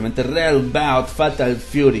aire, justamente Real Bout Fatal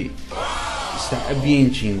Fury. Está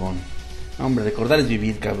bien chingón. Hombre, recordar es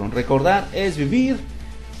vivir, cabrón. Recordar es vivir.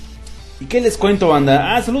 ¿Y qué les cuento,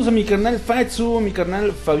 banda? Saludos a mi carnal Fatsu, mi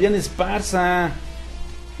carnal Fabián Esparza.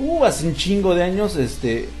 Hace un chingo de años,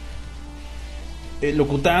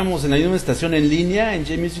 locutábamos en la misma estación en línea, en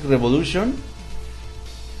J-Music Revolution.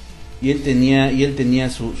 Y él tenía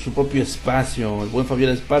su propio espacio, el buen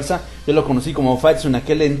Fabián Esparza. Yo lo conocí como Fatsu en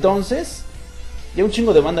aquel entonces. Y un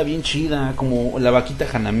chingo de banda bien chida, como la Vaquita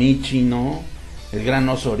Hanamichi, ¿no? El Gran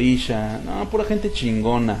Oso Orisha, no, pura gente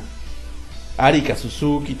chingona. Arika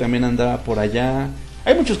Suzuki también andaba por allá.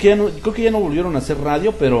 Hay muchos que creo que ya no volvieron a hacer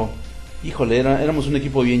radio, pero híjole, éramos un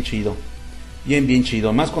equipo bien chido. Bien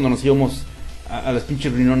chido. Más cuando nos íbamos a las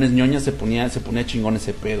pinches reuniones ñoñas se ponía chingón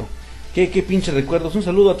ese pedo. Qué pinches recuerdos. Un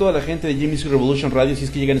saludo a toda la gente de J-Music Revolution Radio, si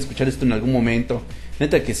es que llegan a escuchar esto en algún momento.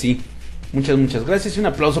 Neta que sí. Muchas gracias y un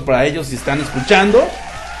aplauso para ellos si están escuchando.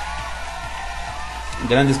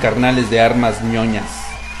 Grandes carnales de armas ñoñas.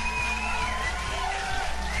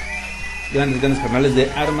 Grandes carnales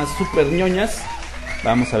de armas super ñoñas.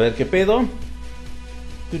 Vamos a ver qué pedo.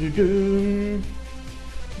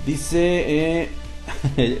 Dice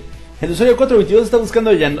el usuario 422 está buscando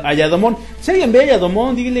a Yadomón. Si alguien ve a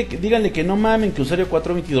Yadomón, díganle que no mamen, que usuario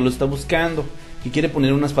 422 lo está buscando y quiere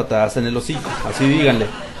poner unas patadas en el hocico. Así díganle.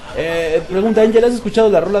 Pregunta Angel, ¿has escuchado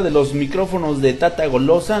la rola de los micrófonos de Tata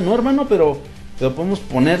Golosa? No, hermano, pero podemos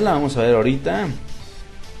ponerla. Vamos a ver ahorita.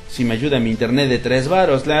 Si me ayuda mi internet de 3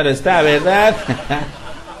 varos, claro está, ¿verdad?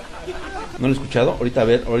 No lo he escuchado. Ahorita a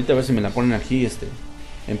ver si me la ponen aquí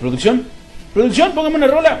en producción. Producción, póngame una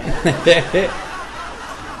rola.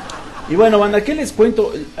 Y bueno, banda, ¿qué les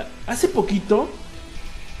cuento? Hace poquito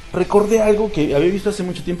recordé algo que había visto hace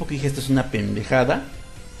mucho tiempo que dije, esto es una pendejada.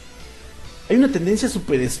 Hay una tendencia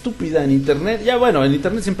súper estúpida en internet. Ya bueno, en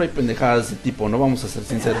internet siempre hay pendejadas de ese tipo, no vamos a ser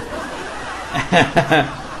sinceros.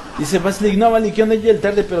 Dice Basilic, no vale, ¿qué onda? Ya el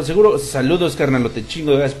tarde, pero seguro. Saludos, carnalote,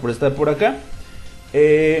 chingo, gracias por estar por acá.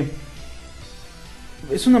 Es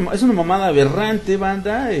una mamada aberrante,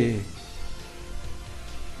 banda.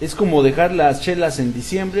 Es como dejar las chelas en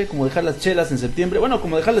diciembre, como dejar las chelas en septiembre. Bueno,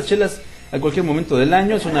 como dejar las chelas a cualquier momento del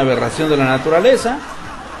año. Es una aberración de la naturaleza.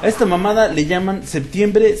 A esta mamada le llaman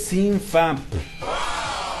septiembre sin FAP.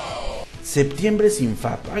 Septiembre sin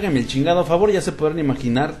FAP. Háganme el chingado favor, ya se podrán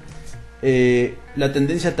imaginar la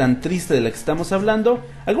tendencia tan triste de la que estamos hablando.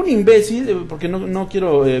 Algún imbécil, porque no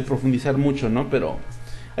quiero profundizar mucho, ¿no? Pero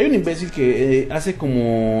hay un imbécil que hace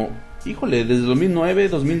como, híjole, desde 2009,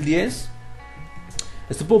 2010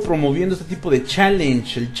 estuvo promoviendo este tipo de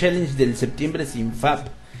challenge, el challenge del septiembre sin FAP,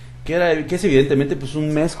 que es evidentemente pues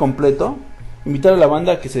un mes completo. Invitar a la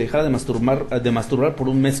banda a que se dejara de masturbar por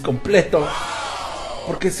un mes completo.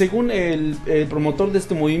 Porque según el promotor de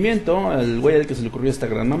este movimiento, el güey al que se le ocurrió esta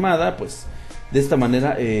gran mamada, pues de esta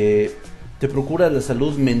manera te procura la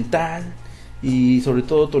salud mental y sobre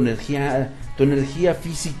todo tu energía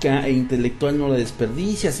física e intelectual no la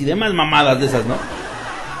desperdicias y demás mamadas de esas, ¿no?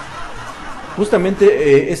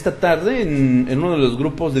 Justamente esta tarde en uno de los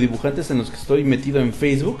grupos de dibujantes en los que estoy metido en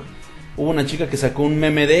Facebook, hubo una chica que sacó un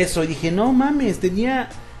meme de eso y dije, no mames, tenía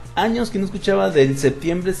años que no escuchaba del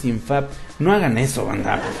septiembre sin FAP. No hagan eso,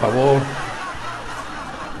 banda, por favor.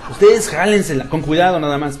 Ustedes jálensela, con cuidado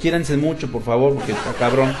nada más, quiéranse mucho, por favor, porque está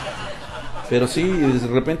cabrón. Pero sí, de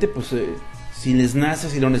repente, pues, si les nace,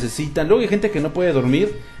 si lo necesitan. Luego hay gente que no puede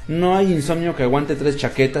dormir, no hay insomnio que aguante 3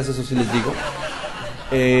 chaquetas, eso sí les digo.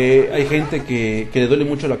 Hay gente que le duele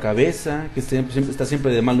mucho la cabeza, que está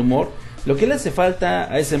siempre de mal humor. Lo que le hace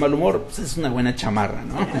falta a ese mal humor, pues, es una buena chamarra,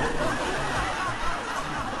 ¿no?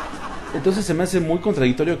 Entonces se me hace muy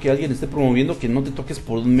contradictorio que alguien esté promoviendo que no te toques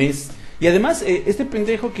por un mes. Y además, este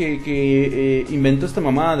pendejo que inventó esta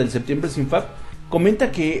mamada del septiembre sin FAP,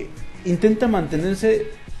 comenta que intenta mantenerse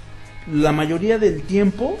la mayoría del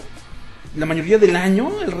tiempo, la mayoría del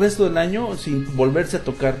año, el resto del año, sin volverse a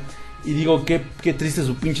tocar. Y digo, qué triste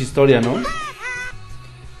su pinche historia, ¿no?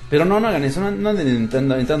 Pero no hagan eso, no anden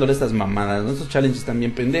entándole estas mamadas, ¿no? Esos challenges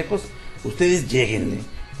también pendejos. Ustedes lléguenle,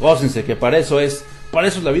 gócense, que para eso es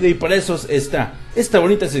la vida y para eso es esta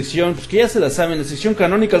bonita sección, pues que ya se la saben, la sección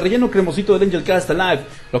canónica, el relleno cremosito del Angel Cast Alive,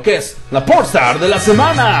 lo que es la Pornstar de la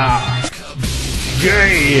semana.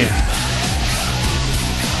 Gay.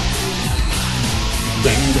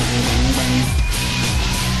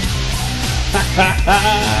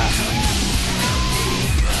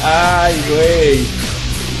 Ay, güey.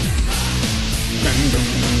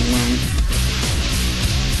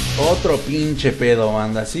 Otro pinche pedo,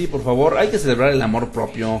 banda. Sí, por favor, hay que celebrar el amor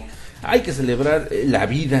propio. Hay que celebrar la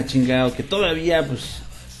vida, chingado. Que todavía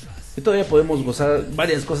podemos gozar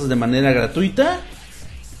varias cosas de manera gratuita.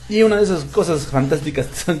 Y una de esas cosas fantásticas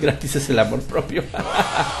que son gratis es el amor propio.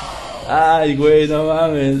 Ay, güey, no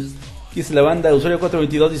mames. Aquí es la banda, usuario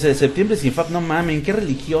 422, dice: septiembre sin FAP, no mamen. Qué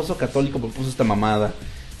religioso católico propuso esta mamada.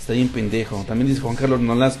 Está bien pendejo. También dice Juan Carlos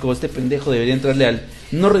Nolasco: este pendejo debería entrarle al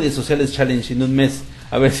no redes sociales challenge en un mes,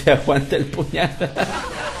 a ver si aguanta el puñal.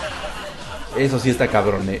 Eso sí está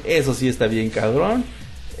cabrón, eso sí está bien cabrón.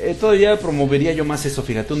 Todavía promovería yo más eso,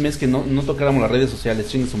 fíjate, un mes que no tocáramos las redes sociales,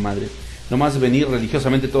 chingue su madre. Nomás venir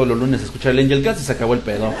religiosamente todos los lunes a escuchar el Angel Cast y se acabó el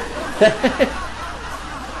pedo.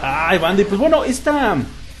 Ay, banda, y pues bueno,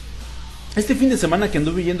 este fin de semana que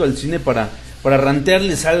anduve yendo al cine para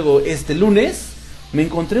rantearles algo este lunes, me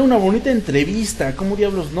encontré una bonita entrevista. ¿Cómo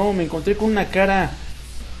diablos no? Me encontré con una cara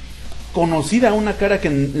conocida, una cara que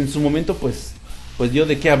en su momento pues dio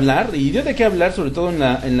de qué hablar, y dio de qué hablar sobre todo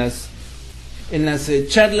en las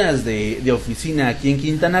charlas de oficina aquí en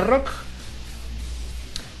Quintana Roo,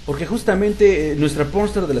 porque justamente nuestra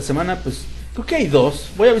pornstar de la semana, pues creo que hay dos,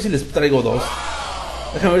 voy a ver si les traigo dos,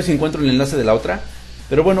 déjame ver si encuentro el enlace de la otra.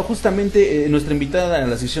 Pero bueno, justamente nuestra invitada a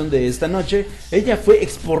la sesión de esta noche, ella fue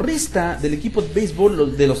exporrista del equipo de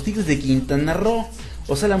béisbol de los Tigres de Quintana Roo.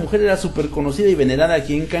 O sea, la mujer era súper conocida y venerada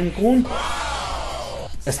aquí en Cancún.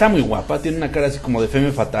 Está muy guapa, tiene una cara así como de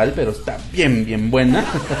femme fatal, pero está bien buena.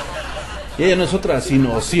 Y ella no es otra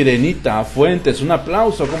sino Sirenita Fuentes. Un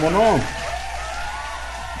aplauso, ¿cómo no?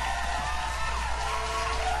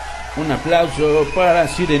 Un aplauso para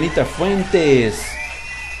Sirenita Fuentes.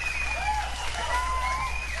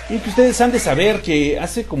 Y que ustedes han de saber que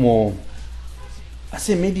hace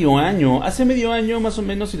medio año más o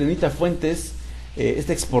menos, Sirenita Fuentes,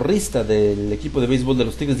 esta exporrista del equipo de béisbol de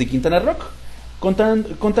los Tigres de Quintana Roo,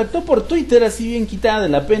 contactó por Twitter, así bien quitada de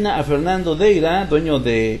la pena, a Fernando Deira, dueño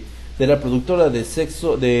de la productora de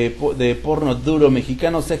sexo de porno duro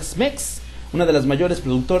mexicano Sex Mex, una de las mayores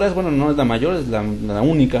productoras. Bueno, no es la mayor, es la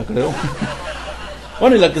única, creo.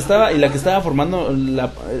 Bueno, y la que estaba formando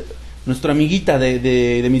nuestra amiguita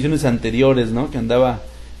de emisiones anteriores, ¿no? Que andaba,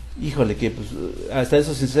 híjole, que pues hasta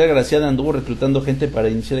eso, sin ser agraciada, anduvo reclutando gente para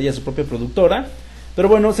iniciar ella su propia productora. Pero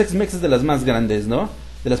bueno, Sex Mex es de las más grandes, ¿no?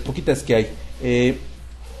 De las poquitas que hay.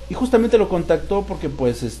 Y justamente lo contactó porque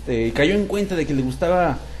pues cayó en cuenta de que le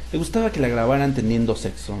gustaba que la grabaran teniendo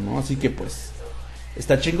sexo, ¿no? Así que pues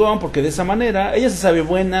está chingón, porque de esa manera ella se sabe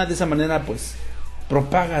buena, de esa manera pues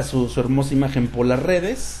propaga su hermosa imagen por las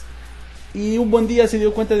redes. Y un buen día se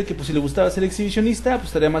dio cuenta de que pues si le gustaba ser exhibicionista, pues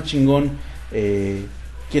estaría más chingón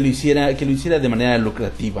que lo hiciera de manera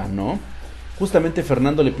lucrativa, ¿no? Justamente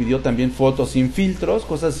Fernando le pidió también fotos sin filtros,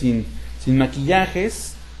 cosas sin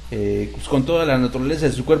maquillajes, pues con toda la naturaleza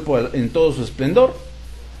de su cuerpo en todo su esplendor.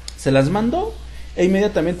 Se las mandó e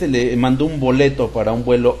inmediatamente le mandó un boleto para un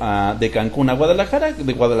vuelo de Cancún a Guadalajara.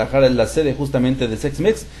 De Guadalajara es la sede justamente de Sex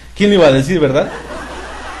Mex. ¿Quién lo iba a decir, verdad?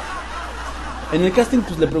 En el casting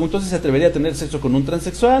pues le preguntó si se atrevería a tener sexo con un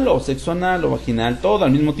transexual, o sexo anal o vaginal, todo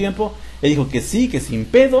al mismo tiempo. Él dijo que sí, que sin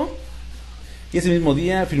pedo. Y ese mismo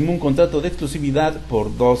día firmó un contrato de exclusividad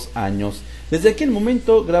por 2 años. Desde aquel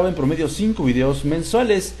momento graba en promedio 5 videos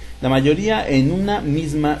mensuales, la mayoría en una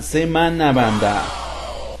misma semana, banda.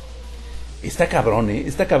 Está cabrón,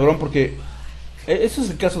 está cabrón, porque eso es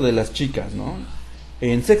el caso de las chicas, ¿no?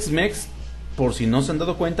 En Sex Mex, por si no se han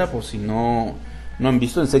dado cuenta, por si no han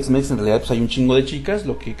visto, en Sex Mex en realidad pues hay un chingo de chicas,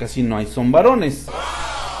 lo que casi no hay son varones.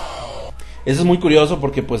 Eso es muy curioso,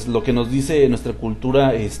 porque pues lo que nos dice nuestra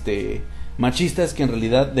cultura machista es que en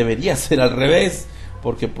realidad debería ser al revés,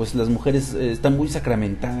 porque pues las mujeres están muy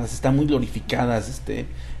sacramentadas, están muy glorificadas en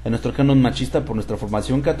nuestro canon machista por nuestra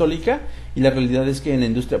formación católica, y la realidad es que en la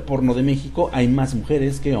industria porno de México hay más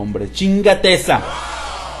mujeres que hombres. ¡Chingateza!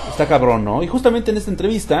 Está cabrón, ¿no? Y justamente en esta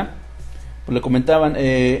entrevista pues le comentaban,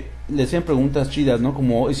 le hacían preguntas chidas, ¿no?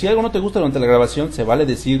 Como, si algo no te gusta durante la grabación, ¿se vale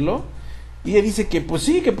decirlo? Y ella dice que pues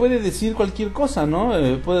sí, que puede decir cualquier cosa, ¿no?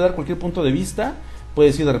 Puede dar cualquier punto de vista, puede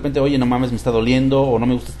decir de repente, oye, no mames, me está doliendo, o no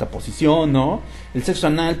me gusta esta posición, ¿no? El sexo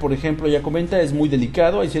anal, por ejemplo, ella comenta, es muy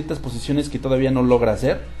delicado, hay ciertas posiciones que todavía no logra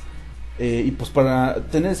hacer, y pues para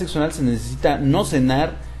tener sexo anal se necesita no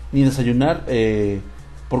cenar ni desayunar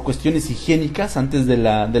por cuestiones higiénicas antes de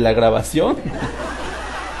la grabación.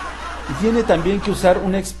 Y tiene también que usar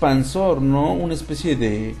un expansor, ¿no? Una especie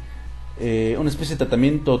de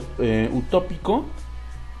tratamiento utópico,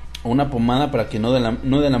 o una pomada para que no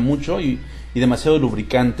dela mucho y demasiado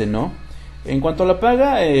lubricante, ¿no? En cuanto a la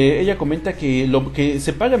paga, ella comenta que lo que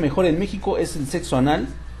se paga mejor en México es el sexo anal,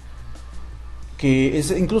 que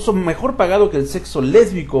es incluso mejor pagado que el sexo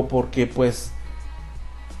lésbico, porque pues,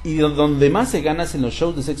 y donde más se gana es en los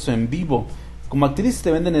shows de sexo en vivo. Como actriz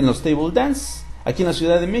te venden en los table dance. Aquí en la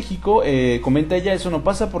Ciudad de México, comenta ella, eso no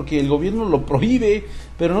pasa porque el gobierno lo prohíbe,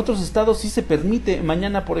 pero en otros estados sí se permite.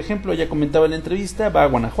 Mañana, por ejemplo, ella comentaba en la entrevista,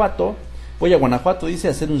 voy a Guanajuato, dice,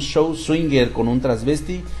 a hacer un show swinger con un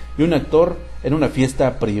transvesti y un actor en una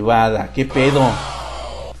fiesta privada. ¿Qué pedo?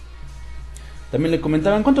 También le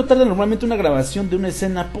comentaban, ¿cuánto tarda normalmente una grabación de una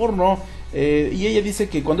escena porno? Y ella dice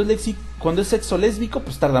que cuando es sexo lésbico,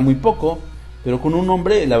 pues tarda muy poco, pero con un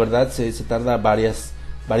hombre, la verdad, se tarda varias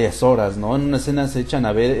horas, ¿no? En una escena se echan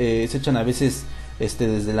a veces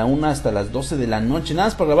desde la 1 hasta las 12 de la noche, nada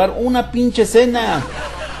más para grabar una pinche escena.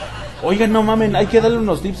 Oigan, no mamen, hay que darle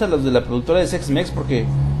unos tips a los de la productora de Sex Mex, porque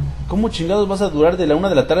 ¿cómo chingados vas a durar de la 1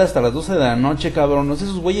 de la tarde hasta las 12 de la noche, cabrón? No sé,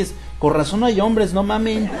 esos güeyes, con razón no hay hombres, no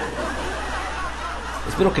mamen.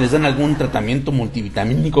 Espero que les dan algún tratamiento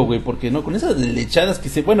multivitamínico, güey, porque no, con esas lechadas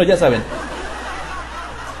bueno, ya saben.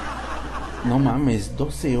 No mames,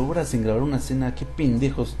 12 horas en grabar una escena, qué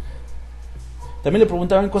pendejos. También le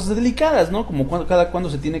preguntaban cosas delicadas, ¿no? Como cada cuándo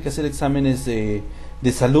se tiene que hacer exámenes de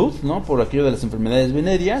salud, ¿no? Por aquello de las enfermedades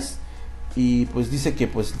venéreas. Y pues dice que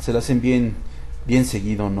pues se lo hacen bien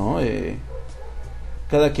seguido, ¿no?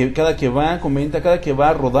 Cada que va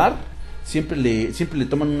a rodar, siempre le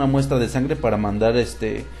toman una muestra de sangre para mandar a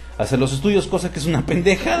hacer los estudios, cosa que es una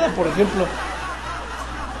pendejada, por ejemplo.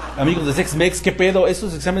 Amigos de Sex Mex, ¿qué pedo?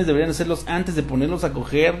 Esos exámenes deberían hacerlos antes de ponerlos a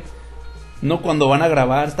coger, no cuando van a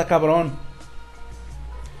grabar, está cabrón.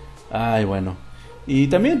 Ay, bueno. Y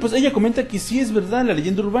también, pues ella comenta que sí es verdad la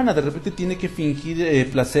leyenda urbana, de repente tiene que fingir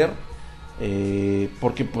placer,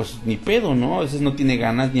 porque pues ni pedo, ¿no? A veces no tiene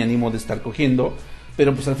ganas ni ánimo de estar cogiendo,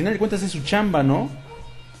 pero pues al final de cuentas es su chamba, ¿no?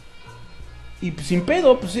 Y pues, sin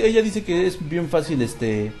pedo, pues ella dice que es bien fácil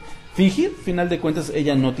fingir, final de cuentas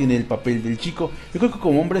ella no tiene el papel del chico. Yo creo que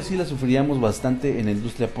como hombres sí la sufriríamos bastante en la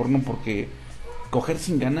industria porno, porque coger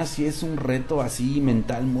sin ganas sí es un reto así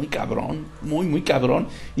mental muy cabrón, muy cabrón.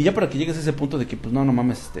 Y ya para que llegues a ese punto de que pues no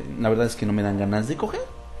mames, la verdad es que no me dan ganas de coger,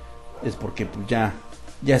 es porque pues ya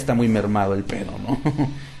está muy mermado el pedo, ¿no?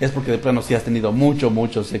 Es porque de plano sí has tenido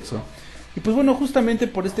mucho sexo. Y pues bueno, justamente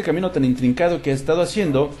por este camino tan intrincado que ha estado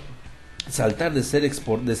haciendo, saltar de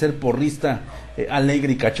ser porrista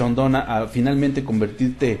alegre y cachondona a finalmente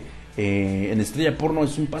convertirte en estrella porno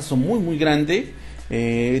es un paso muy grande.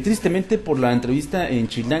 Tristemente, por la entrevista en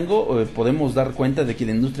Chilango podemos dar cuenta de que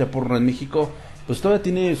la industria porno en México pues todavía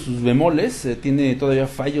tiene sus bemoles, tiene todavía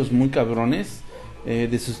fallos muy cabrones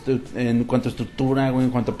en cuanto a estructura o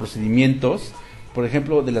en cuanto a procedimientos. Por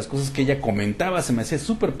ejemplo, de las cosas que ella comentaba, se me hacía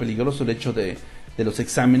súper peligroso el hecho de los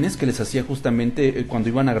exámenes que les hacía justamente cuando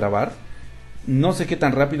iban a grabar. No sé qué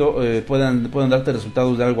tan rápido puedan darte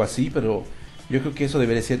resultados de algo así, pero yo creo que eso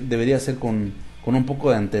debería ser con un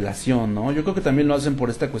poco de antelación, ¿no? Yo creo que también lo hacen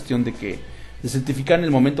por esta cuestión de certificar en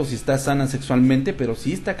el momento si está sana sexualmente, pero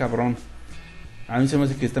sí está cabrón. A mí se me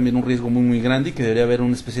hace que es también un riesgo muy grande y que debería haber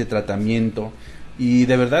una especie de tratamiento. Y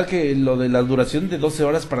de verdad que lo de la duración de 12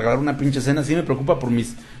 horas para grabar una pinche escena sí me preocupa por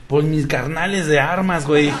mis carnales de armas,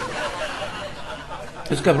 güey.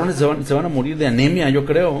 Esos cabrones se van a morir de anemia, yo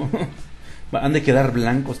creo. Han de quedar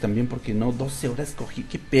blancos también, porque no, 12 horas cogí,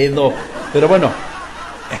 qué pedo. Pero bueno,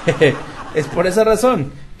 es por esa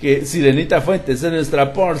razón que Sirenita Fuentes es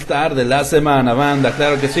nuestra pornstar de la semana, banda,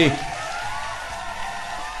 claro que sí.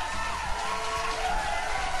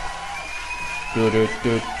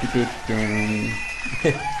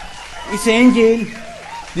 Ese Angel,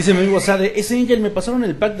 dice mi amigo Sade, ese Angel me pasaron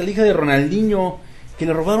el pack de la hija de Ronaldinho, que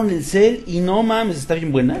le robaron el cel y no mames, está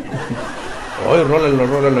bien buena. Hoy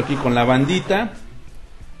rólalo aquí con la bandita.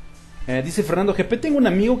 Dice Fernando GP, tengo un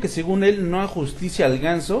amigo que según él no ajusticia al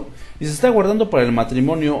ganso y se está guardando para el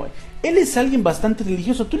matrimonio. Él es alguien bastante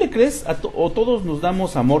religioso. ¿Tú le crees? ¿O todos nos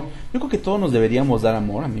damos amor? Yo creo que todos nos deberíamos dar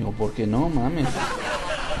amor, amigo, porque no mames.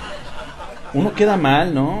 Uno queda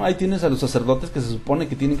mal, ¿no? Ahí tienes a los sacerdotes que se supone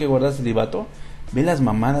que tienen que guardar celibato. Ve las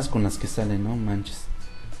mamadas con las que salen, no manches.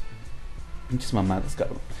 Pinches mamadas,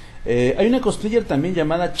 cabrón. Hay una cosplayer también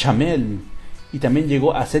llamada Chamel. Y también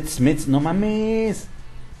llegó a Seth Smith. No mames.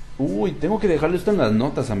 Uy, tengo que dejarlo esto en las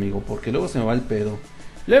notas, amigo, porque luego se me va el pedo.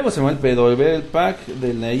 Ver el pack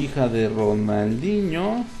de la hija de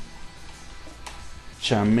Ronaldinho.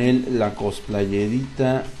 Chamel, la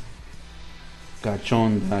cosplayerita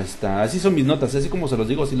cachonda está. Así son mis notas, así como se los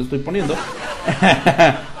digo, así lo estoy poniendo.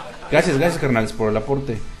 Gracias, carnales, por el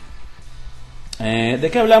aporte. ¿De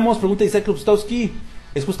qué hablamos? Pregunta Isaac Krupstowski.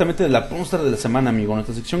 Es justamente de la pornstar de la semana, amigo,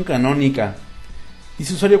 nuestra sección canónica.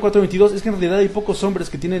 Dice usuario 422, es que en realidad hay pocos hombres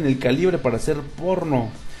que tienen el calibre para hacer porno.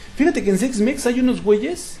 Fíjate que en Sex Mex hay unos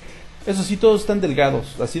güeyes, eso sí, todos están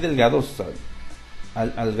delgados, así delgados,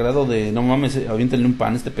 al grado de, no mames, aviéntenle un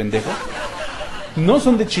pan a este pendejo. No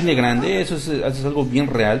son de chile grande, eso es algo bien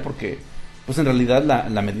real, porque pues en realidad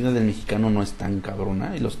la medida del mexicano no es tan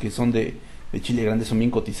cabrona, y los que son de chile grande son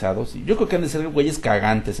bien cotizados, y yo creo que han de ser güeyes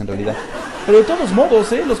cagantes en realidad. Pero de todos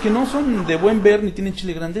modos, los que no son de buen ver ni tienen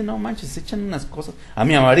chile grande, no manches, se echan unas cosas. A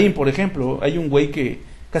Mia Marín, por ejemplo, hay un güey que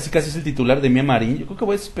casi es el titular de Mia Marín. Yo creo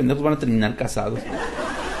que esos pendejos van a terminar casados.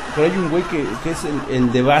 Pero hay un güey que es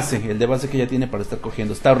el de base que ella tiene para estar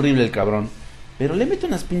cogiendo. Está horrible el cabrón, pero le mete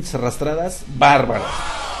unas pinches arrastradas bárbaras.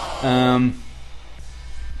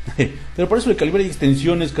 Pero por eso el calibre y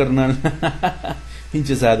extensiones, carnal.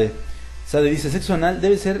 Pinche Sade dice, sexo anal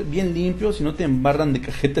debe ser bien limpio, si no te embarran de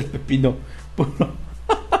cajeta el pepino.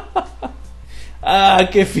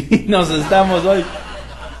 Qué finos estamos hoy.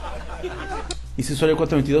 Dice usuario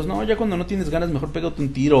 422, no, ya cuando no tienes ganas mejor pégate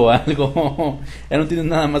un tiro o algo. Ya no tienes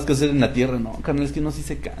nada más que hacer en la tierra. No, carnal, es que no, sí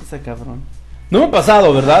se cansa, cabrón. No me ha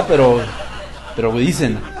pasado, ¿verdad? Pero me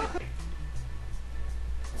dicen.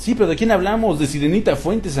 Sí, pero ¿de quién hablamos? De Sirenita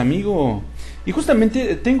Fuentes, amigo. Y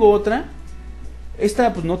justamente tengo otra.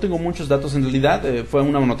 Esta pues no tengo muchos datos en realidad, fue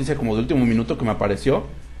una noticia como de último minuto que me apareció.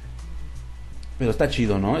 Pero está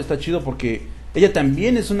chido, ¿no? Está chido porque ella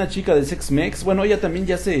también es una chica de Sex Mex. Bueno, ella también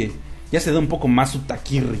ya se da un poco más su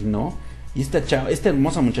taquirri, ¿no? Y esta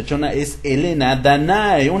hermosa muchachona es Elena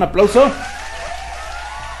Danae. Un aplauso.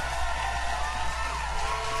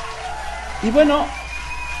 Y bueno,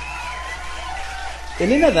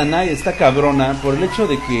 Elena Danae está cabrona por el hecho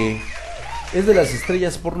de que es de las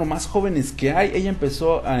estrellas porno más jóvenes que hay. Ella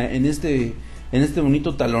empezó en este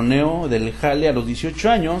bonito taloneo del jale a los 18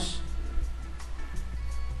 años.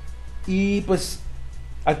 Y pues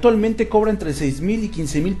actualmente cobra entre 6,000 y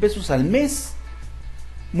 15,000 pesos al mes.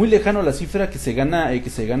 Muy lejano a la cifra que se gana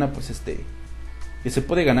pues que se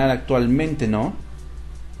puede ganar actualmente, ¿no?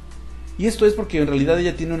 Y esto es porque en realidad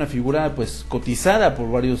ella tiene una figura pues cotizada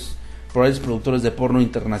por varios productores de porno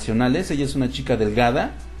internacionales. Ella es una chica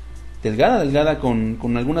delgada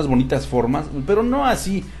con algunas bonitas formas, pero no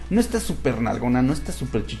así, no está súper nalgona, no está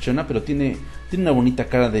súper chichona, pero tiene una bonita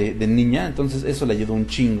cara de niña, entonces eso le ayudó un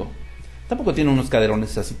chingo. Tampoco tiene unos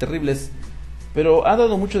caderones así terribles, pero ha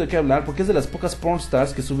dado mucho de qué hablar porque es de las pocas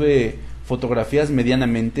pornstars que sube fotografías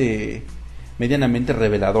medianamente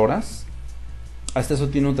reveladoras. Hasta eso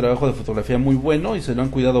tiene un trabajo de fotografía muy bueno y se lo han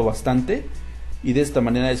cuidado bastante. Y de esta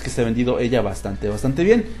manera es que se ha vendido ella bastante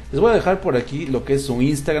bien. Les voy a dejar por aquí lo que es su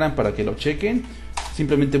Instagram para que lo chequen.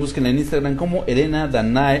 Simplemente busquen en Instagram como Elena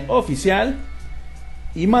Danae Oficial.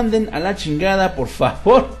 Y manden a la chingada, por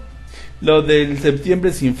favor, lo del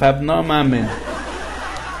septiembre sin Fab. No mamen.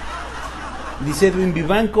 Dice Edwin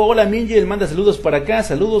Vivanco, hola Mingel, manda saludos para acá.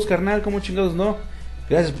 Saludos, carnal, ¿cómo chingados no?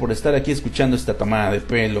 Gracias por estar aquí escuchando esta tomada de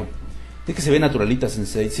pelo. Es que se ve naturalita,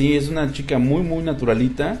 Sensei. Sí, es una chica muy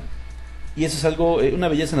naturalita. Y eso es algo, una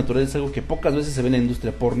belleza natural es algo que pocas veces se ve en la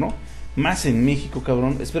industria porno. Más en México,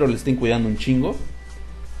 cabrón. Espero le estén cuidando un chingo.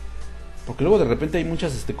 Porque luego de repente hay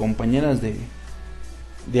muchas compañeras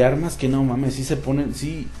de armas que no mames, sí se ponen,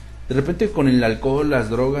 sí. De repente con el alcohol, las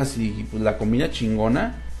drogas y pues, la comida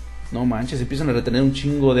chingona, no manches, empiezan a retener un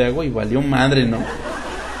chingo de agua y valió madre, ¿no?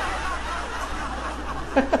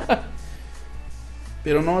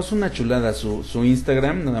 Pero no, es una chulada su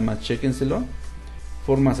Instagram, nada más chéquenselo.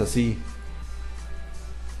 Formas así,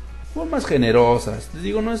 formas generosas. Les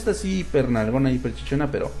digo, no está así hiper nalgona, hiper chichona,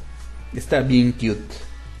 pero está bien cute.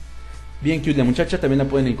 Bien cute la muchacha, también la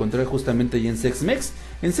pueden encontrar justamente ahí en Sex Mex.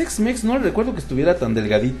 En Sex Mex no recuerdo que estuviera tan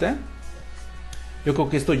delgadita. Yo creo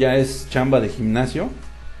que esto ya es chamba de gimnasio.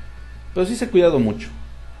 Pero sí se ha cuidado mucho.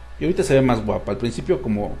 Y ahorita se ve más guapa. Al principio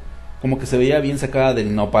como que se veía bien sacada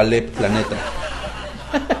del Nopalep Planeta.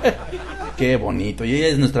 Qué bonito. Y ella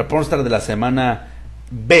es nuestra pornstar de la semana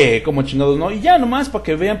B, como chingados, ¿no? Y ya nomás para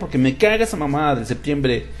que vean, porque me caga esa mamada del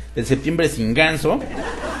septiembre sin ganso.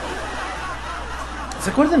 ¿Se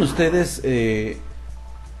acuerdan ustedes de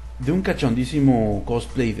un cachondísimo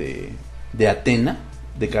cosplay de Atena,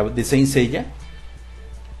 de Saint Seiya?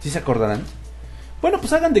 ¿Sí se acordarán? Bueno,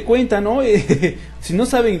 pues hagan de cuenta, ¿no? Si no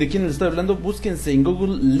saben de quién les estoy hablando, búsquense en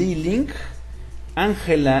Google Lee Ling,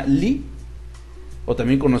 Angela Lee, o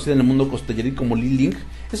también conocida en el mundo cosplayeril como Lee Ling.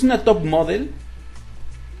 Es una top model.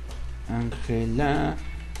 Angela,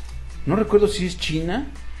 no recuerdo si es china.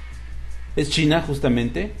 Es china,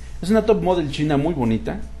 justamente. Es una top model china muy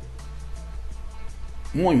bonita,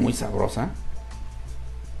 muy sabrosa.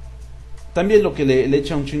 También lo que le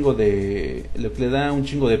echa un chingo de... Lo que le da un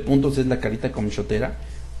chingo de puntos es la carita conchotera.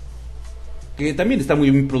 Que también está muy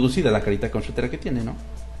bien producida la carita conchotera que tiene, ¿no?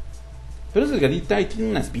 Pero es delgadita y tiene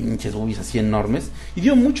unas pinches boobies así enormes. Y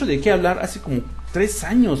dio mucho de qué hablar hace como 3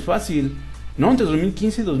 años, fácil, ¿no? Entre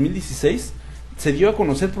 2015 y 2016 se dio a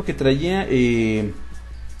conocer porque traía...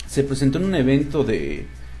 se presentó en un evento de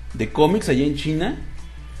cómics allá en China,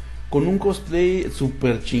 con un cosplay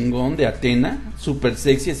super chingón de Atena, super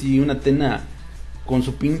sexy, así una Atena con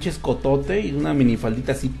su pinche escotote y una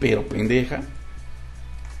minifaldita así pero pendeja.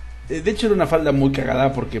 De hecho era una falda muy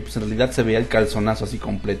cagada porque pues en realidad se veía el calzonazo así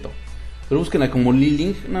completo. Pero búsquenla como Lee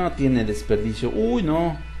Ling, no tiene desperdicio. Uy,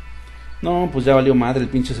 no, pues ya valió madre el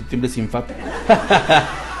pinche septiembre sin FAP.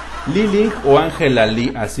 Lee Ling o Angela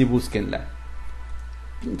Lee, así búsquenla.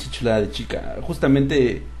 Pinche chulada de chica.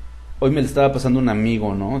 Justamente hoy me le estaba pasando un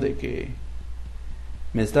amigo, ¿no? Güey,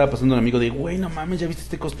 no mames, ya viste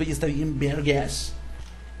este cosplay, está bien vergas.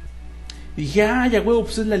 Y dije, ya huevo,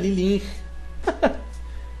 pues es la Lee Ling.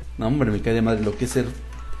 No, hombre, me cae de madre lo que es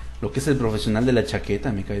el profesional de la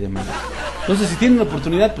chaqueta, me cae de madre. Entonces, si tienen la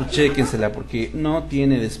oportunidad, pues chéquensela, porque no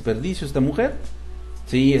tiene desperdicio esta mujer.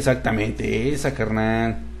 Sí, exactamente, esa,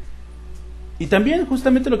 carnal. Y también,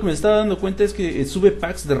 justamente lo que me estaba dando cuenta es que sube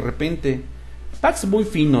packs de repente. Packs muy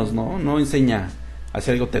finos, ¿no? No enseña a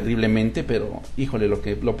hacer algo terriblemente, pero híjole,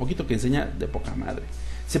 lo poquito que enseña, de poca madre.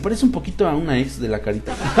 Se parece un poquito a una ex de la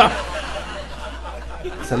carita.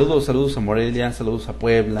 Saludos a Morelia, saludos a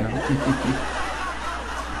Puebla.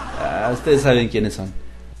 Ustedes saben quiénes son.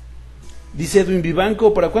 Dice Edwin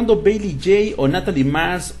Vivanco, ¿para cuándo Bailey J o Natalie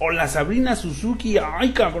Mars o la Sabrina Suzuki?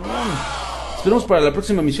 ¡Ay, cabrón! Esperemos para la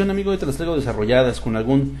próxima misión, amigo, te las traigo desarrolladas con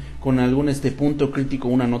algún punto crítico,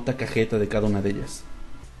 una nota cajeta de cada una de ellas.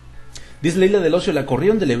 Dice Leila del Ocio, la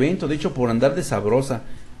corrieron del evento, de hecho por andar de sabrosa.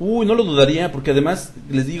 Uy, no lo dudaría, porque además,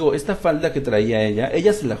 les digo, esta falda que traía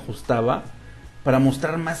ella se la ajustaba para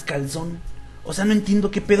mostrar más calzón. O sea, no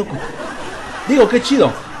entiendo qué pedo con... Digo, qué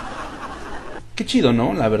chido. Qué chido,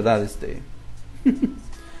 ¿no? La verdad,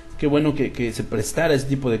 qué bueno que se prestara ese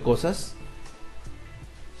tipo de cosas.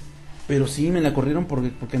 Pero sí, me la corrieron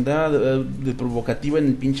porque andaba de provocativa en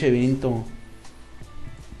el pinche evento.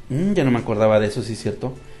 Ya no me acordaba de eso, sí es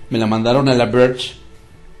cierto. Me la mandaron a la Birch.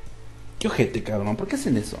 Qué ojete, cabrón, ¿por qué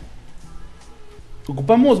hacen eso?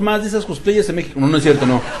 Ocupamos más de esas cosplayers en México. No es cierto,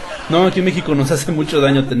 no. No, aquí en México nos hace mucho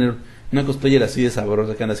daño tener una cosplayer así de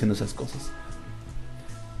sabrosa que anda haciendo esas cosas.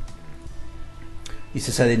 Y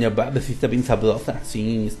César de sí está bien sabrosa.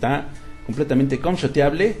 Sí, está completamente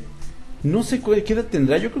conchoteable. No sé qué edad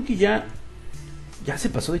tendrá. Yo creo que ya se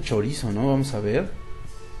pasó de chorizo, ¿no? Vamos a ver.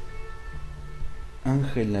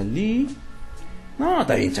 Angela Lee. No,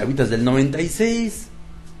 está bien, chavitas del 96.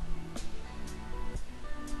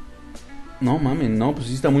 No mames, no, pues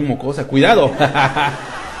sí está muy mocosa. ¡Cuidado!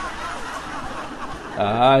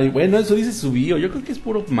 Ay, bueno, eso dice su bio. Yo creo que es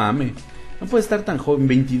puro mame. No puede estar tan joven,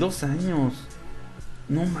 22 años.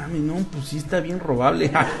 No mames, no, pues sí está bien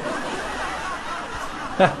robable.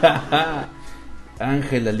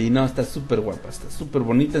 Angela Lee, no, está súper guapa, está súper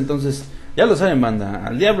bonita. Entonces, ya lo saben, banda.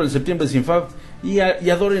 Al diablo el septiembre sin FAB. Y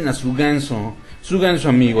adoren a su ganso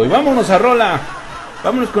amigo. Y vámonos a rola.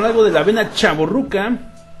 Vámonos con algo de la vena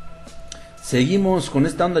chavorruca. Seguimos con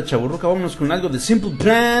esta onda chavorruca. Vámonos con algo de Simple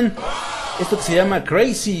Plan. Esto que se llama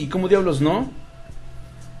Crazy. ¿Cómo diablos no?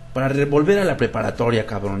 Para volver a la preparatoria,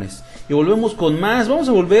 cabrones. Y volvemos con más. Vamos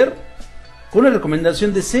a volver con una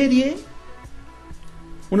recomendación de serie,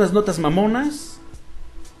 unas notas mamonas,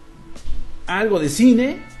 algo de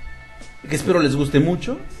cine, que espero les guste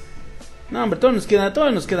mucho. No, hombre,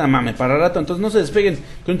 todavía nos queda mame para rato. Entonces no se despeguen.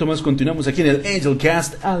 Pronto más continuamos aquí en el Angel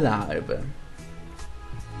Cast Alive.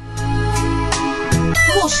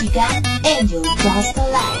 Música Angel Cast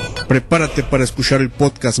Alive. Prepárate para escuchar el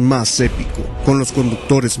podcast más épico, con los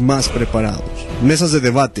conductores más preparados, mesas de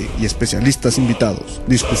debate y especialistas invitados,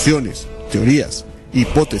 discusiones, teorías,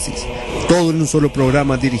 hipótesis, todo en un solo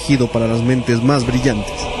programa dirigido para las mentes más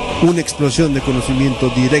brillantes. Una explosión de conocimiento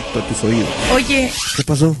directo a tus oídos. Oye, ¿qué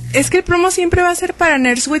pasó? Es que el promo siempre va a ser para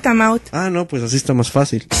Nerds with a Mouth. Ah, no, pues así está más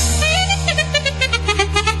fácil.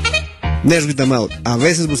 Nerds with a Mouth. A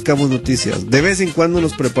veces buscamos noticias, de vez en cuando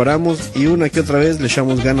nos preparamos y una que otra vez le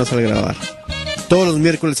echamos ganas al grabar. Todos los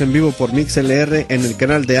miércoles en vivo por MixLR en el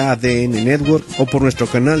canal de ADN Network o por nuestro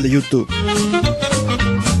canal de YouTube.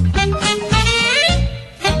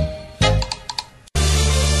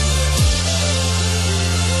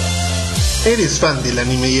 ¿Eres fan del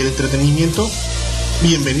anime y el entretenimiento?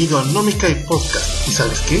 Bienvenido a No Me Cae Podcast. ¿Y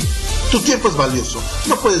sabes qué? Tu tiempo es valioso.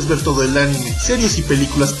 No puedes ver todo el anime, series y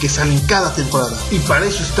películas que salen cada temporada. Y para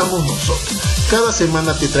eso estamos nosotros. Cada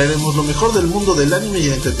semana te traeremos lo mejor del mundo del anime y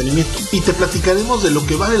el entretenimiento. Y te platicaremos de lo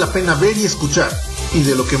que vale la pena ver y escuchar. Y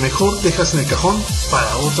de lo que mejor dejas en el cajón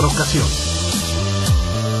para otra ocasión.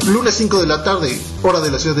 Lunes 5 de la tarde, hora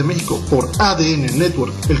de la Ciudad de México, por ADN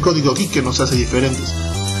Network, el código geek que nos hace diferentes.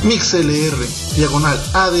 MixLR,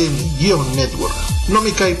 /ADN-Network. No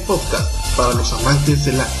Me Cae Podcast, para los amantes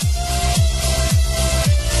del anime.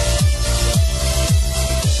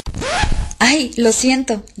 Ay, lo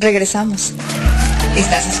siento, regresamos.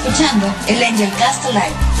 Estás escuchando el Angel Cast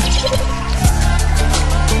Live.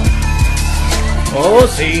 Oh,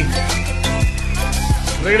 sí.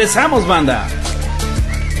 Regresamos, banda.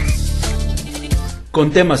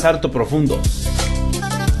 Con temas harto profundos.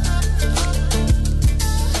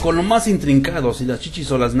 Con lo más intrincados y las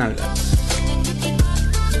chichis o las nalgas.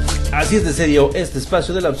 Así es de serio este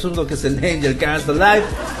espacio del absurdo que es el Angel Cast Live.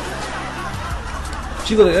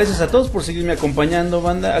 Chicos, gracias a todos por seguirme acompañando,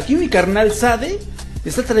 banda. Aquí mi carnal Sade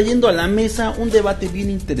está trayendo a la mesa un debate bien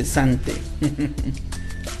interesante.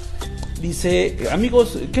 Dice,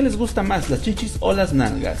 amigos, ¿qué les gusta más, las chichis o las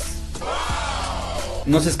nalgas?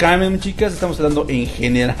 No se escamen, chicas, estamos hablando en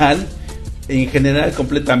general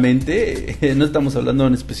completamente. No estamos hablando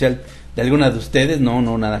en especial de alguna de ustedes, no,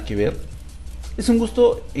 nada que ver. Es un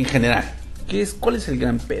gusto en general. ¿Cuál es el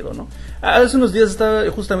gran pedo, no? Hace unos días estaba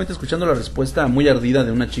justamente escuchando la respuesta muy ardida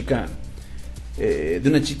de una chica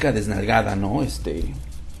desnalgada, ¿no?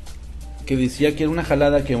 Que decía que era una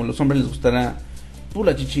jalada que a los hombres les gustara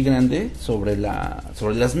la chichi grande sobre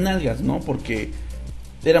las nalgas, ¿no? Porque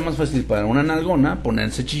era más fácil para una nalgona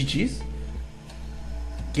ponerse chichis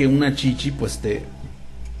que una chichi, pues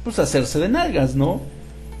hacerse de nalgas, ¿no?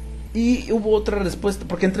 Y hubo otra respuesta,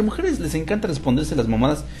 porque entre mujeres les encanta responderse las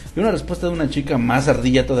mamadas. Y una respuesta de una chica más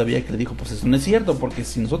ardilla todavía que le dijo, pues eso no es cierto, porque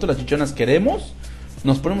si nosotros las chichonas queremos,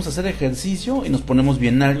 nos ponemos a hacer ejercicio y nos ponemos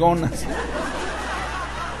bien nalgonas.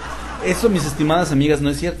 Eso, mis estimadas amigas, no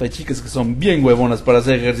es cierto. Hay chicas que son bien huevonas para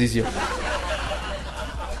hacer ejercicio.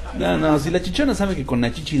 No, si la chichona sabe que con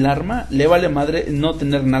la chichi la arma, le vale madre no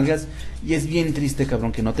tener nalgas. Y es bien triste,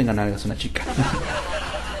 cabrón, que no tenga nalgas una chica.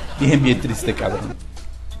 Bien triste, cabrón.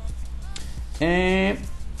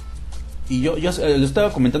 Y yo le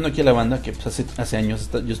estaba comentando aquí a la banda que pues hace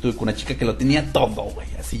años yo estuve con una chica que lo tenía todo, güey,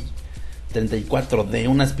 así 34D,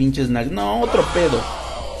 unas pinches nalgas, no, otro pedo.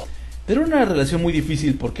 Pero era una relación muy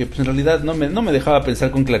difícil porque pues en realidad no me dejaba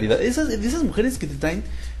pensar con claridad. De esas mujeres que te traen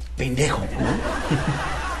pendejo, ¿no?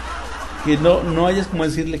 Que no hayas como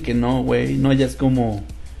decirle que no, güey, no hayas como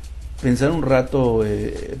pensar un rato,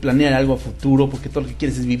 planear algo a futuro, porque todo lo que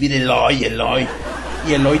quieres es vivir el hoy.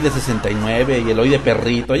 Y el hoy de 69 y el hoy de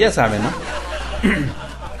perrito, ya saben, ¿no?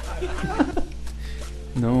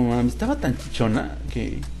 No, mames, estaba tan chichona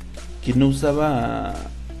que no usaba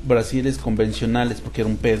brasieres convencionales porque era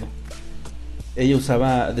un pedo. Ella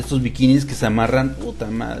usaba de estos bikinis que se amarran, puta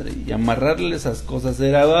madre, y amarrarle esas cosas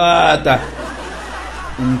era bata.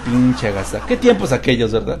 Un pinche agasajo. Qué tiempos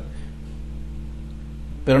aquellos, ¿verdad?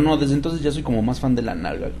 Pero no, desde entonces ya soy como más fan de la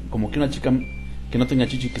nalga. Como que una chica que no tenga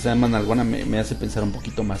chichi, que sea más nalgona, me hace pensar un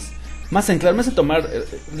poquito más en claro, me hace tomar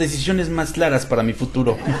decisiones más claras para mi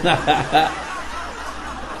futuro.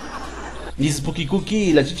 Y Spooky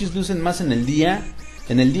Cookie, las chichis lucen más en el día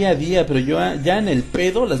a día, pero yo ya en el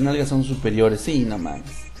pedo las nalgas son superiores. Sí, no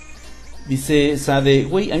mames. Dice Sade,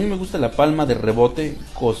 güey, a mí me gusta la palma de rebote.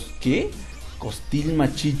 ¿Qué? Costil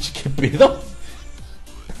machichi, ¿qué pedo?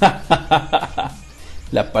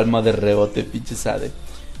 La palma de rebote, pinche Sade.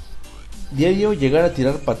 Diario llegar a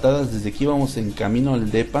tirar patadas desde que íbamos en camino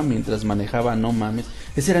al depa mientras manejaba, no mames.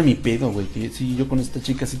 Ese era mi pedo, güey. Sí, yo con esta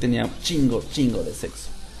chica sí tenía chingo de sexo.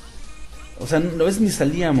 O sea, a veces ni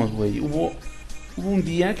salíamos, güey. Hubo un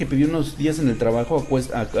día que pedí unos días en el trabajo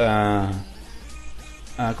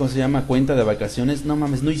a ¿cómo se llama? Cuenta de vacaciones. No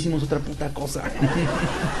mames, no hicimos otra puta cosa.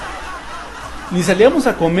 Ni salíamos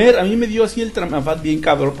a comer. A mí me dio así el tramafat bien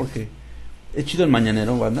cabrón porque es chido el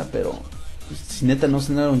mañanero, banda, pero si neta no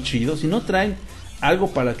cenaron chido, si no traen algo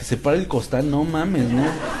para que se pare el costal, no mames, ¿no?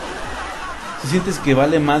 Si sientes que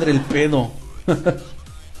vale madre el pedo.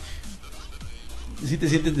 Si te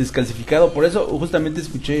sientes descalcificado. Por eso justamente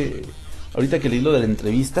escuché ahorita que leí lo de la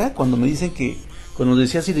entrevista, cuando me dicen que Cuando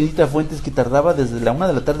decía Sirenita Fuentes que tardaba desde la 1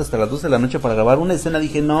 de la tarde hasta las 12 de la noche para grabar una escena,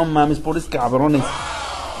 dije, no mames, pobres cabrones,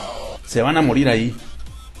 se van a morir ahí.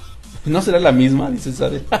 ¿No será la misma? Dice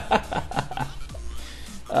Sade.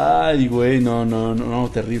 Ay, güey, no,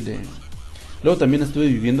 terrible. Luego también estuve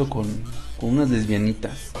viviendo con unas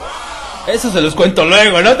lesbianitas. Eso se los cuento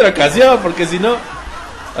luego, en otra ocasión, porque si no,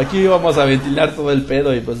 aquí vamos a ventilar todo el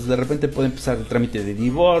pedo y pues de repente puede empezar el trámite de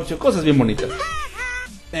divorcio, cosas bien bonitas.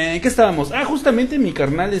 ¿Qué estábamos? Justamente mi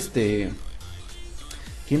carnal, ¿quién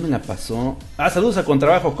me la pasó? Saludos a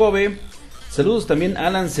Contrabajo Kobe. Saludos también a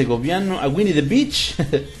Alan Segoviano, a Winnie the Beach,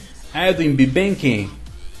 a Edwin Vivenque.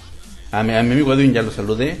 A mi amigo Edwin ya lo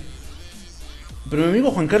saludé. Pero mi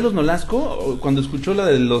amigo Juan Carlos Nolasco, cuando escuchó la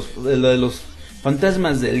de los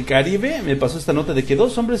fantasmas del Caribe, me pasó esta nota de que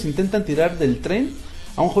 2 hombres intentan tirar del tren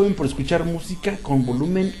a un joven por escuchar música con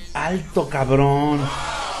volumen alto, cabrón.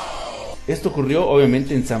 Esto ocurrió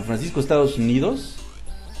obviamente en San Francisco, Estados Unidos.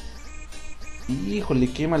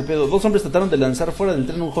 Híjole, qué mal pedo. 2 hombres trataron de lanzar fuera del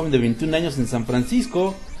tren a un joven de 21 años en San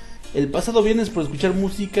Francisco el pasado viernes por escuchar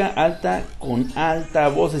música alta con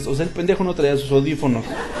altavoces. O sea, el pendejo no traía sus audífonos.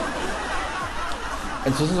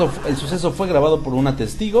 El suceso fue grabado por una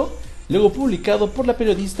testigo, luego publicado por la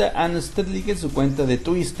periodista Anne Stedlich en su cuenta de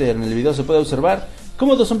Twitter. En el video se puede observar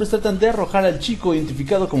cómo 2 hombres tratan de arrojar al chico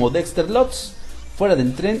identificado como Dexter Lutz fuera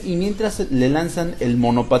del tren, y mientras le lanzan el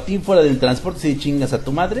monopatín fuera del transporte, si chingas a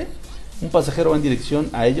tu madre, un pasajero va en dirección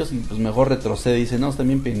a ellos y pues mejor retrocede. Dice, no, están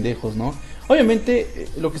bien pendejos, ¿no? Obviamente,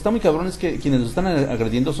 lo que está muy cabrón es que quienes los están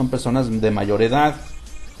agrediendo son personas de mayor edad.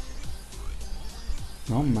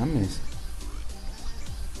 No mames.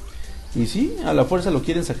 Y sí, a la fuerza lo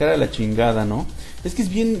quieren sacar a la chingada, ¿no? Es que es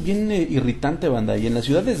bien irritante, banda. Y en las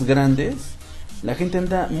ciudades grandes la gente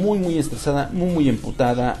anda muy estresada, muy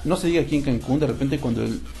emputada. No se diga aquí en Cancún, de repente cuando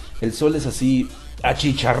el sol es así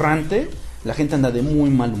achicharrante, la gente anda de muy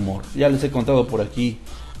mal humor. Ya les he contado por aquí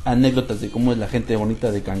anécdotas de cómo es la gente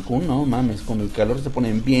bonita de Cancún. No mames, con el calor se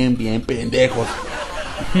ponen bien pendejos.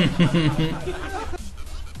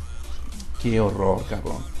 Qué horror,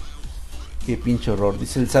 cabrón. Qué pinche horror.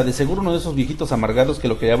 Dice el SAD, de seguro uno de esos viejitos amargados que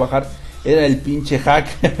lo quería bajar era el pinche hack.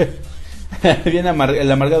 Bien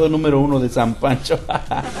el amargado número 1 de San Pancho.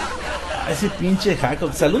 Ese pinche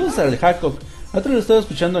Jacob. Saludos al Jacob. Nosotros lo estaba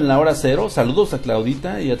escuchando en la hora cero. Saludos a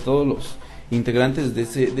Claudita y a todos los integrantes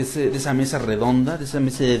de esa mesa redonda, de esa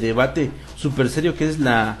mesa de debate super serio que es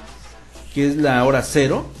la hora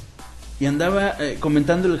cero. Y andaba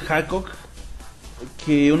comentando el Jacob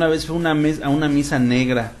que una vez fue a una misa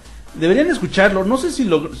negra. Deberían escucharlo. No sé si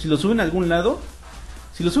lo suben a algún lado.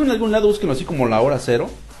 Si lo suben a algún lado, búsquenlo así como la hora cero.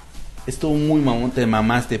 Estuvo muy mamón, te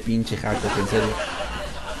mamaste, pinche Jacob, en serio.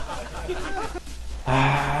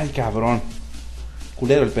 Ay, cabrón.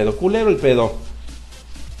 Culero el pedo.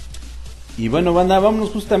 Y bueno, banda, vámonos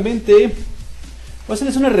justamente. Voy a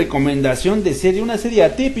hacerles una recomendación de serie, una serie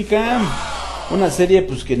atípica. Una serie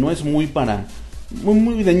pues que no es muy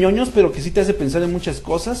de ñoños, pero que sí te hace pensar en muchas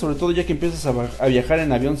cosas, sobre todo ya que empiezas a viajar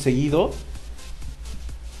en avión seguido.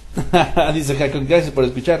 Dice Jacob, gracias por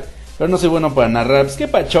escuchar, pero no soy bueno para narrar. Pues qué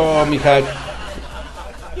pacho, mi Jack.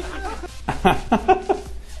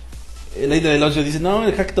 El aire del ocio dice, no,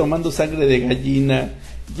 el Jack tomando sangre de gallina.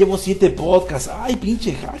 Llevo 7 podcasts. Ay,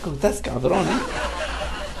 pinche Jacob, estás cabrón,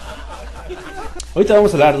 Ahorita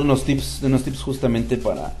vamos a hablar de unos tips justamente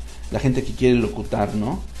para la gente que quiere locutar,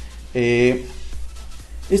 ¿no?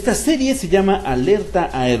 Esta serie se llama Alerta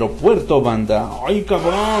Aeropuerto, banda. ¡Ay,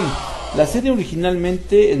 cabrón! La serie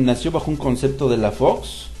originalmente nació bajo un concepto de la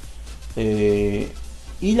Fox.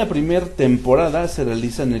 Y la primera temporada se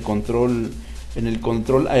realiza en el control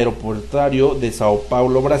aeroportuario de Sao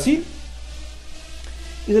Paulo, Brasil.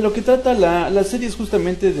 Y de lo que trata la serie es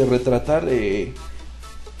justamente de retratar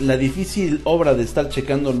la difícil obra de estar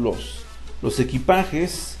checando los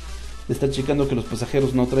equipajes, de estar checando que los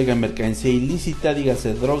pasajeros no traigan mercancía ilícita,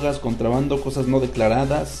 dígase drogas, contrabando, cosas no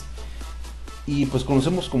declaradas. Y pues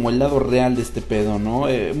conocemos como el lado real de este pedo, ¿no?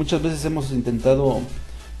 Muchas veces hemos intentado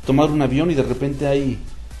tomar un avión y de repente hay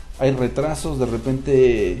retrasos, de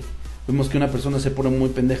repente vemos que una persona se pone muy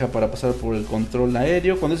pendeja para pasar por el control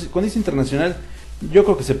aéreo. Cuando es internacional, yo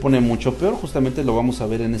creo que se pone mucho peor, justamente lo vamos a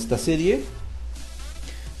ver en esta serie.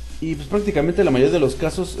 Y pues prácticamente la mayoría de los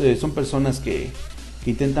casos son personas que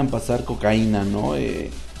intentan pasar cocaína, ¿no?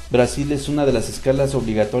 Brasil es una de las escalas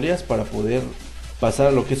obligatorias para poder pasar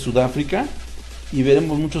a lo que es Sudáfrica. Y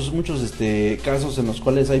veremos muchos casos en los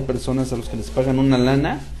cuales hay personas a los que les pagan una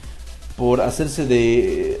lana por hacerse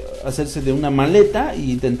de una maleta e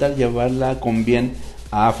intentar llevarla con bien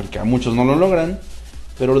a África. Muchos no lo logran,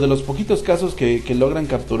 pero de los poquitos casos que logran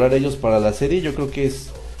capturar ellos para la serie, yo creo que es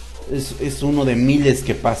es uno de miles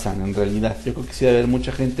que pasan en realidad. Yo creo que sí debe haber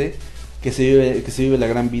mucha gente que se vive la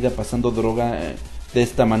gran vida pasando droga de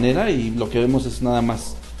esta manera, y lo que vemos es nada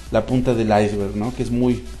más la punta del iceberg, ¿no? Que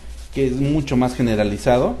es mucho más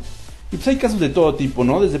generalizado. Y pues hay casos de todo tipo,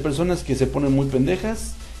 ¿no? Desde personas que se ponen muy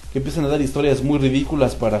pendejas, que empiezan a dar historias muy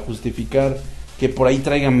ridículas para justificar que por ahí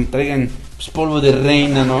traigan pues, polvo de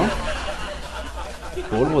reina, ¿no?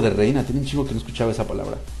 Polvo de reina, tiene un chingo que no escuchaba esa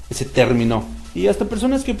palabra, ese término. Y hasta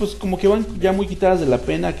personas que pues como que van ya muy quitadas de la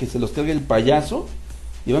pena, que se los cargue el payaso,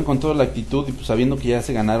 y van con toda la actitud, y pues sabiendo que ya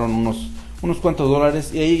se ganaron unos cuantos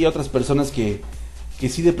dólares. Y hay otras personas que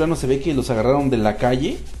sí de plano se ve que los agarraron de la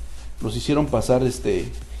calle, los hicieron pasar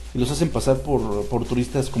y los hacen pasar por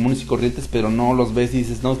turistas comunes y corrientes, pero no los ves y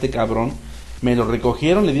dices, no, este cabrón, me lo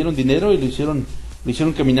recogieron, le dieron dinero y lo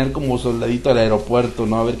hicieron caminar como soldadito al aeropuerto,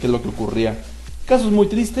 ¿no? A ver qué es lo que ocurría. Casos muy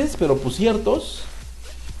tristes, pero pues ciertos.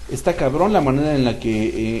 Está cabrón la manera en la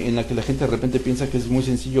que la gente de repente piensa que es muy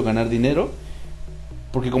sencillo ganar dinero,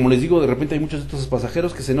 porque como les digo, de repente hay muchos de estos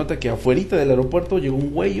pasajeros que se nota que afuerita del aeropuerto llegó un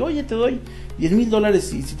güey, oye, te doy $10,000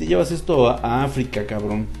 si te llevas esto a África,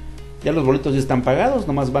 cabrón. Ya los boletos ya están pagados,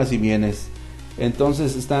 nomás vas y vienes.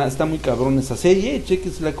 Entonces está muy cabrón esa serie,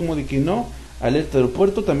 chequensela como de que no. Alerta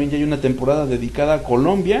Aeropuerto, también ya hay una temporada dedicada a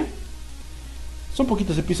Colombia. Son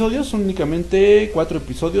poquitos episodios, son únicamente 4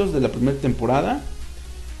 episodios de la primera temporada.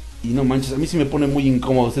 Y no manches, a mí sí me pone muy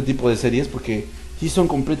incómodo este tipo de series, porque sí son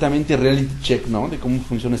completamente reality check, ¿no? De cómo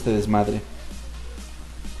funciona este desmadre.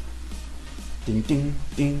 Tin, tin,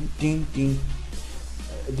 tin, tin, tin.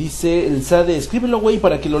 Dice el Sade, escríbelo, güey,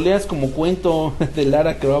 para que lo leas como cuento de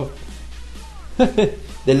Lara Croft.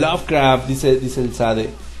 De Lovecraft, dice el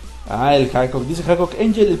Sade. Ah, el Hancock, dice Hancock,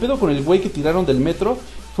 Angel, el pedo con el güey que tiraron del metro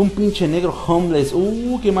fue un pinche negro homeless.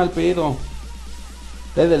 Qué mal pedo.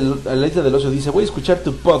 La isla del ocio dice, voy a escuchar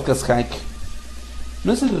tu podcast, Hank.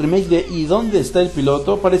 ¿No es el remake de ¿Y dónde está el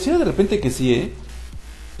piloto? Pareciera de repente que sí,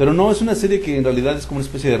 pero no, es una serie que en realidad es como una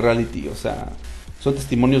especie de reality. O sea, son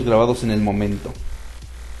testimonios grabados en el momento.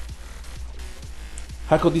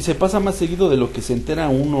 Jaco dice, pasa más seguido de lo que se entera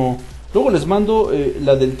uno. Luego les mando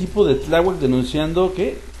la del tipo de Tláhuac denunciando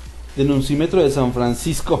que denuncimetro de San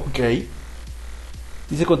Francisco, ok.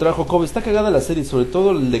 Dice contra Jacob, está cagada la serie, sobre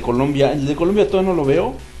todo el de Colombia. El de Colombia todavía no lo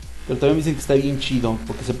veo, pero también me dicen que está bien chido,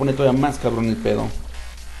 porque se pone todavía más cabrón el pedo.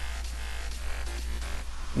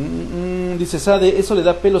 Dice Sade, eso le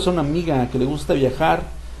da pelos a una amiga que le gusta viajar,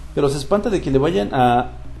 pero se espanta de que le vayan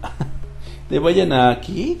a...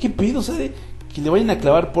 ¿Qué? ¿Qué pido, Sade? Que le vayan a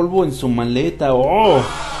clavar polvo en su maleta. ¡Oh!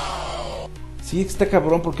 Sí, está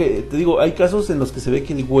cabrón, porque te digo, hay casos en los que se ve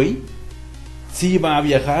que el güey sí va a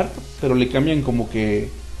viajar, pero le cambian como que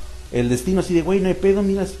el destino, así de, güey, no hay pedo,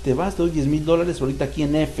 mira, si te vas, te doy $10,000 ahorita aquí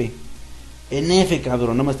en F. En F,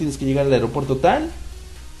 cabrón, nada más tienes que llegar al aeropuerto tal,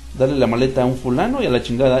 darle la maleta a un fulano y a la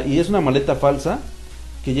chingada. Y es una maleta falsa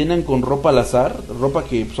que llenan con ropa al azar, ropa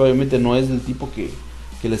que pues, obviamente no es del tipo que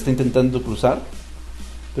le está intentando cruzar.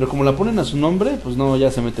 Pero como la ponen a su nombre, pues no, ya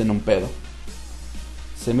se meten en un pedo.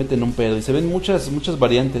 Se meten en un pedo. Y se ven muchas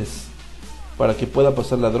variantes para que pueda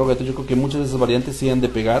pasar la droga. Entonces yo creo que muchas de esas variantes sí han de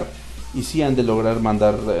pegar. Y sí han de lograr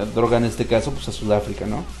mandar droga, en este caso, pues a Sudáfrica,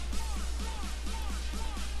 ¿no?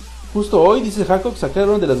 Justo hoy, dice Jacob,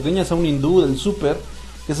 sacaron de las greñas a un hindú del súper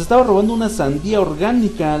que se estaba robando una sandía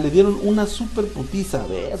orgánica. Le dieron una super putiza.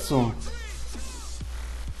 Beso.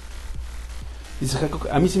 Dice Jacob,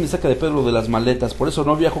 a mí sí me saca de pedo lo de las maletas, por eso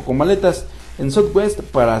no viajo con maletas. En Southwest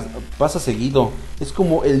pasa seguido. Es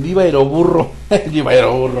como el Viva Aeroburro. El Viva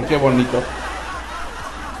Aeroburro, qué bonito.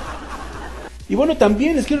 Y bueno,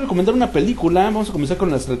 también les quiero recomendar una película. Vamos a comenzar con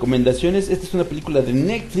las recomendaciones. Esta es una película de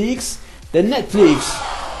Netflix.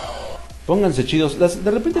 Pónganse chidos.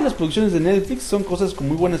 De repente las producciones de Netflix son cosas con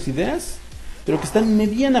muy buenas ideas, pero que están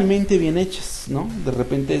medianamente bien hechas, ¿no? De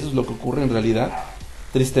repente eso es lo que ocurre en realidad,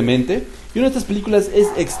 tristemente. Y una de estas películas es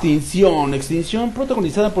Extinción,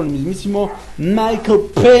 protagonizada por el mismísimo Michael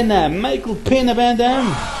Pena Van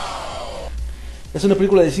Damme. Es una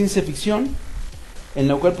película de ciencia ficción en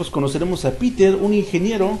la cual pues conoceremos a Peter, un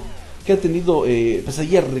ingeniero que ha tenido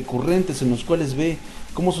pesadillas recurrentes en los cuales ve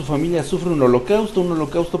cómo su familia sufre un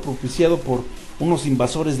holocausto propiciado por unos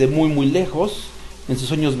invasores de muy muy lejos. En sus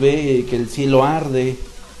sueños ve que el cielo arde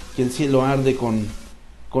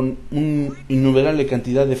con una innumerable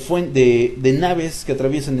cantidad de naves que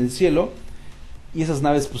atraviesan el cielo, y esas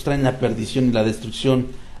naves pues traen la perdición y la destrucción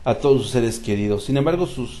a todos sus seres queridos. Sin embargo,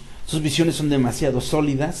 sus visiones son demasiado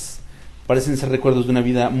sólidas, parecen ser recuerdos de una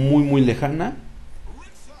vida muy muy lejana,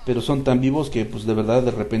 pero son tan vivos que pues de verdad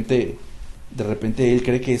de repente él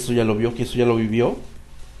cree que eso ya lo vio, que eso ya lo vivió.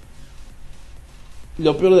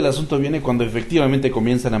 lo peor del asunto viene cuando efectivamente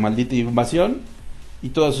comienza la maldita invasión y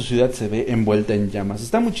toda su ciudad se ve envuelta en llamas.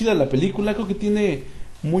 Está muy chida la película, creo que tiene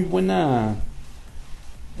muy buena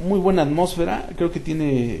atmósfera, creo que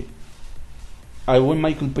tiene al buen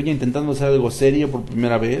Michael Peña intentando hacer algo serio por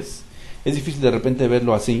primera vez. Es difícil de repente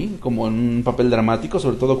verlo así, como en un papel dramático,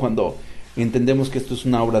 sobre todo cuando entendemos que esto es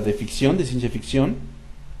una obra de ficción, de ciencia ficción.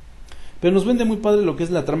 Pero nos vende muy padre lo que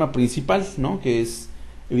es la trama principal, ¿no? Que es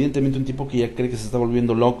evidentemente un tipo que ya cree que se está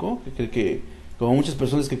volviendo loco, que cree que, como muchas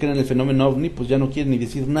personas que creen en el fenómeno ovni, pues ya no quiere ni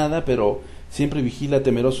decir nada, pero siempre vigila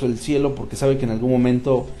temeroso el cielo porque sabe que en algún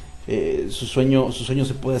momento su sueño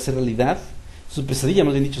se puede hacer realidad, su pesadilla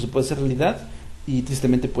más bien dicho se puede hacer realidad, y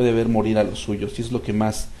tristemente puede ver morir a los suyos, y es lo que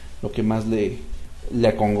más le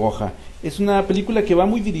acongoja. Es una película que va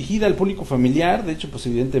muy dirigida al público familiar. De hecho, pues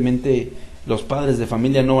evidentemente los padres de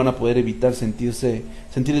familia no van a poder evitar sentir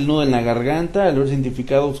el nudo en la garganta al verse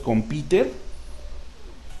identificados con Peter.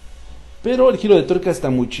 Pero el giro de tuerca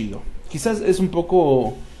está muy chido. Quizás es un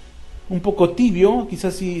poco tibio,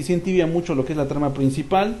 quizás sí entibia mucho lo que es la trama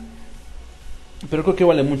principal, pero creo que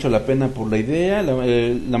vale mucho la pena por la idea,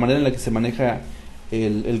 la manera en la que se maneja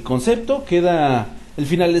el concepto. El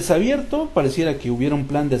final es abierto, pareciera que hubiera un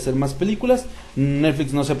plan de hacer más películas.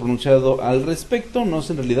 Netflix no se ha pronunciado al respecto, no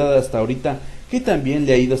sé en realidad hasta ahorita qué tan bien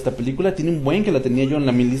le ha ido a esta película. Tiene un buen que la tenía yo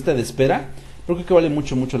en mi lista de espera, pero creo que vale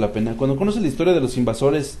mucho la pena. Cuando conoces la historia de los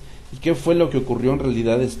invasores y qué fue lo que ocurrió en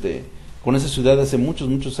realidad con esa ciudad hace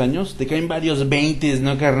muchos años, te caen varios 20,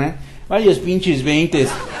 ¿no, carnal? Varios pinches 20.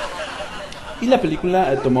 Y la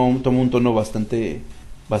película toma un tono bastante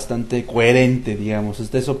coherente, digamos.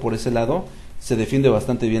 Eso por ese lado se defiende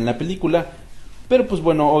bastante bien la película. Pero pues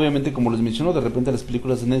bueno, obviamente como les menciono, de repente las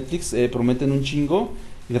películas de Netflix prometen un chingo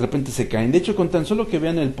y de repente se caen. De hecho, con tan solo que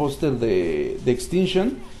vean el póster de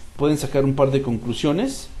Extinction pueden sacar un par de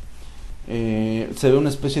conclusiones. Se ve una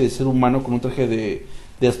especie de ser humano con un traje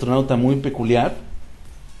de astronauta muy peculiar,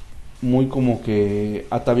 muy como que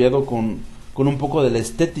ataviado con un poco de la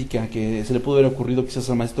estética que se le pudo haber ocurrido quizás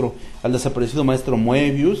al desaparecido maestro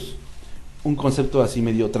Moebius. Un concepto así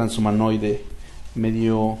medio transhumanoide,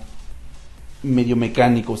 medio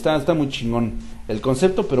mecánico. Está muy chingón el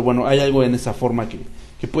concepto, pero bueno, hay algo en esa forma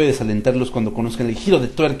que puede desalentarlos cuando conozcan el giro de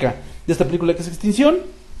tuerca de esta película que es Extinción.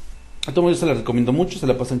 A todo yo se la recomiendo mucho, se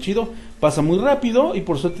la pasan chido, pasa muy rápido y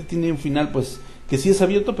por suerte tiene un final pues que sí es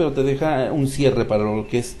abierto, pero te deja un cierre para lo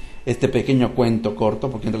que es este pequeño cuento corto,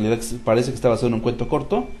 porque en realidad parece que está basado en un cuento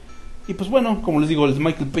corto. Y pues bueno, como les digo, el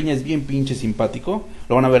Michael Peña es bien pinche simpático,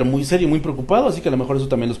 lo van a ver muy serio, muy preocupado, así que a lo mejor eso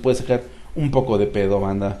también los puede sacar un poco de pedo,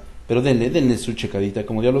 banda. Pero denle su checadita,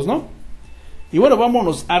 como diablos, ¿no? Y bueno,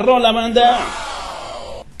 vámonos a rola, banda.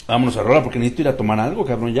 Vámonos a rola porque necesito ir a tomar algo,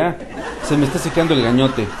 cabrón, ya se me está secando el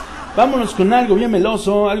gañote. Vámonos con algo bien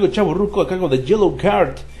meloso, algo chavorruco a cargo de Yellow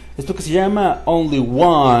Card. Esto que se llama Only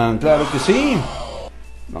One, claro que sí.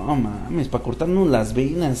 No mames, para cortarnos las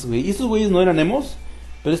venas, güey. Y estos güeyes no eran emos,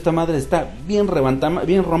 pero esta madre está bien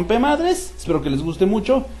rompemadres. Espero que les guste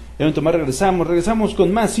mucho. Y ahorita más regresamos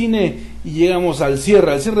con más cine y llegamos al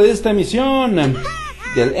cierre de esta emisión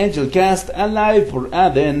del Angel Cast Alive por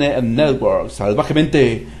ADN Network,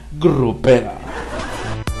 salvajemente grupera.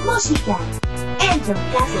 Música. Angel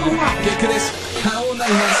Cast Alive. ¿Qué crees? Aún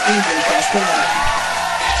hay más Angel Cast Alive.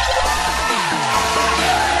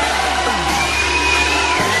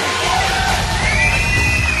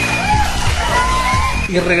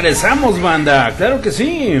 Y regresamos, banda, claro que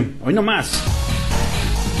sí, hoy no más.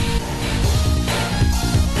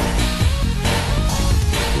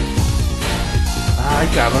 Ay,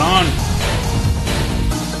 cabrón.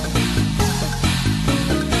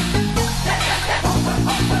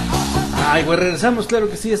 Ay, güey, regresamos, claro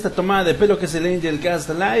que sí, esta tomada de pelo que es el Angel Cast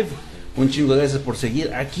Alive. Un chingo de gracias por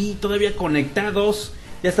seguir aquí, todavía conectados.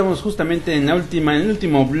 Ya estamos justamente en el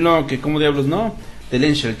último bloque, como diablos, ¿no? Del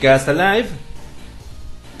Angel Cast Alive.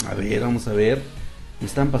 A ver, vamos a ver. Me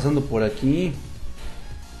están pasando por aquí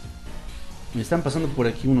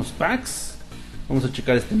unos packs. Vamos a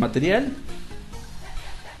checar este material.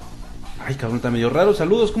 Ay, cabrón, está medio raro.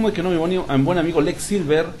 Saludos, como de que no, mi buen amigo Lex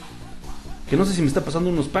Silver. Que no sé si me está pasando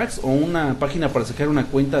unos packs o una página para sacar una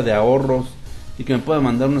cuenta de ahorros y que me pueda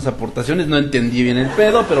mandar unas aportaciones. No entendí bien el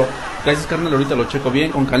pedo, pero gracias, carnal, ahorita lo checo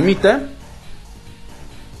bien, con calmita.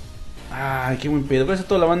 Ay, qué buen pedo. Gracias a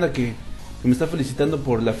toda la banda que me está felicitando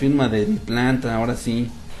por la firma de mi planta, ahora sí.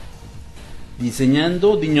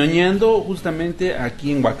 Diñoñando justamente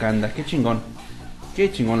aquí en Wakanda. Qué chingón,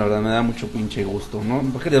 la verdad, me da mucho pinche gusto, ¿no?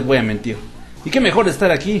 ¿Por qué les voy a mentir? Y qué mejor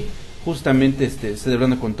estar aquí, justamente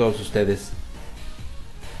celebrando con todos ustedes.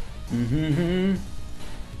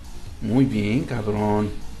 Muy bien, cabrón.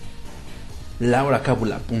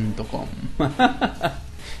 lauracabula.com.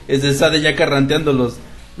 Es de Sade ya carranteando los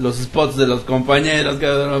spots de los compañeros,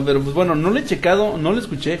 pero pues bueno, no le he checado, no le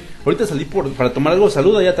escuché. Ahorita salí para tomar algo.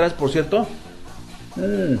 Saluda allá atrás, por cierto.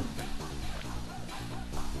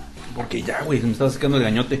 Porque ya, güey, me estaba sacando el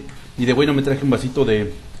gañote. Y de güey no me traje un vasito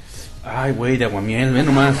de... Ay, güey, de aguamiel, ve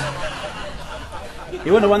nomás. Y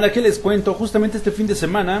bueno, banda, ¿qué les cuento? Justamente este fin de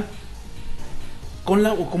semana,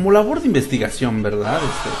 como labor de investigación, ¿verdad?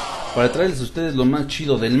 Para traerles a ustedes lo más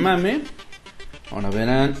chido del mame. Ahora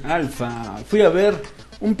verán, Alfa. Fui a ver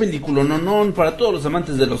un película nonón para todos los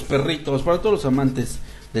amantes de los perritos, para todos los amantes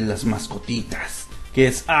de las mascotitas, que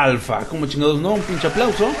es Alfa. Como chingados, ¿no? Un pinche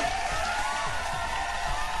aplauso.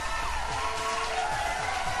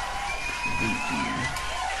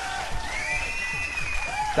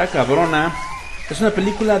 Está cabrona. Es una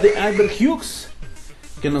película de Albert Hughes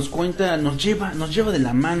que nos cuenta, nos lleva de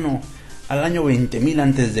la mano al año 20.000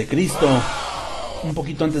 antes de Cristo, un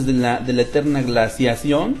poquito antes de la eterna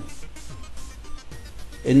glaciación,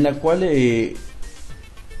 en la cual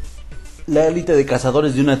la élite de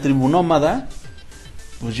cazadores de una tribu nómada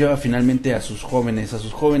pues lleva finalmente a sus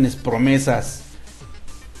jóvenes promesas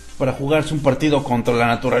para jugarse un partido contra la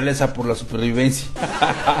naturaleza por la supervivencia.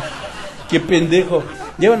 ¡Qué pendejo!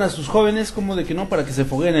 Llevan a sus jóvenes como de que no, para que se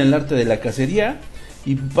fogueen en el arte de la cacería,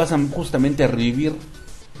 y pasan justamente a revivir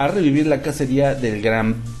la cacería del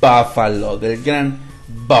gran búfalo,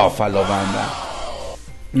 banda.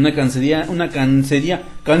 Una cacería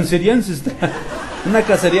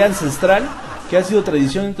ancestral que ha sido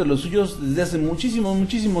tradición entre los suyos desde hace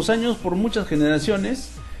muchísimos años, por muchas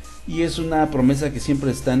generaciones, y es una promesa que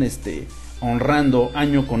siempre están honrando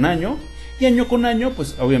año con año. Y año con año,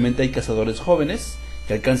 pues obviamente hay cazadores jóvenes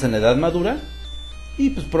que alcanzan la edad madura y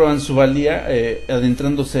pues prueban su valía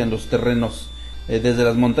adentrándose en los terrenos, desde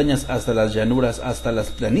las montañas hasta las llanuras, hasta las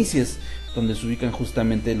planicies, donde se ubican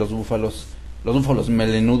justamente los búfalos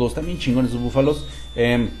melenudos, también chingones los búfalos.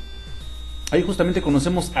 Ahí justamente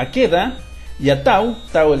conocemos a Queda y a Tau,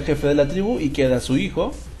 el jefe de la tribu, y Queda su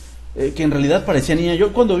hijo, que en realidad parecía niña.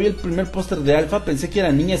 Yo cuando vi el primer póster de Alfa pensé que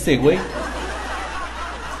era niña ese güey.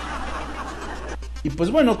 Y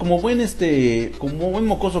pues bueno, como buen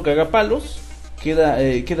mocoso cagapalos, queda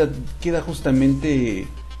justamente,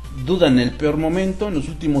 duda en el peor momento, en los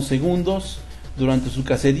últimos segundos durante su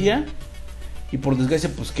cacería, y por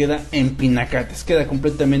desgracia pues queda en pinacates, queda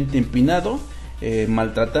completamente empinado,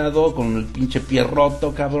 maltratado, con el pinche pie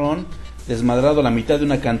roto, cabrón, desmadrado a la mitad de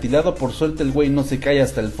un acantilado. Por suerte el güey no se cae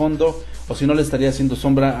hasta el fondo, o si no le estaría haciendo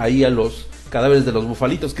sombra ahí a los cadáveres de los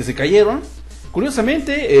bufalitos que se cayeron.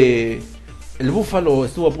 Curiosamente, el búfalo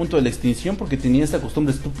estuvo a punto de la extinción porque tenía esta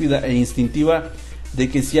costumbre estúpida e instintiva de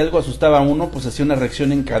que si algo asustaba a uno, pues hacía una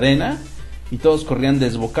reacción en cadena y todos corrían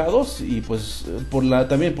desbocados, y pues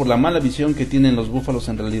también por la mala visión que tienen los búfalos,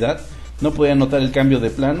 en realidad no podían notar el cambio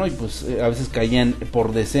de plano, y pues a veces caían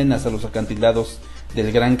por decenas a los acantilados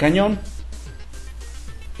del Gran Cañón.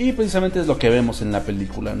 Y precisamente es lo que vemos en la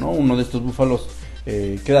película, ¿no? Uno de estos búfalos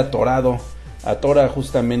queda atora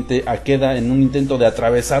justamente a Queda en un intento de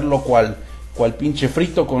atravesarlo cual pinche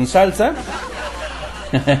frito con salsa,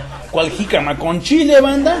 cual jícama con chile,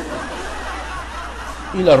 banda,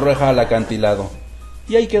 y lo arroja al acantilado.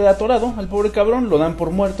 Y ahí queda atorado al pobre cabrón, lo dan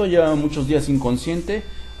por muerto, lleva muchos días inconsciente,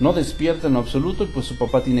 no despierta en lo absoluto, y pues su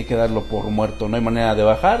papá tiene que darlo por muerto. No hay manera de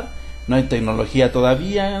bajar, no hay tecnología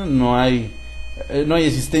todavía, no hay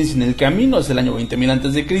existencia en el camino, es el año 20.000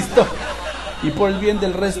 antes de Cristo, y por el bien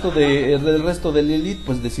del resto de la élite,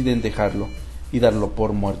 pues deciden dejarlo y darlo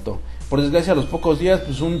por muerto. Por desgracia, a los pocos días,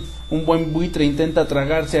 pues un buen buitre intenta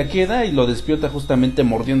tragarse a Queda y lo despierta justamente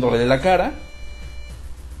mordiéndole la cara.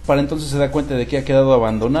 Para entonces se da cuenta de que ha quedado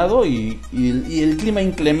abandonado, y el clima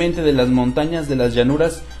inclemente de las montañas, de las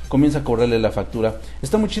llanuras, comienza a cobrarle la factura.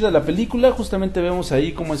 Está muy chida la película, justamente vemos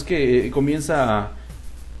ahí cómo es que comienza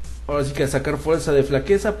ahora sí que a sacar fuerza de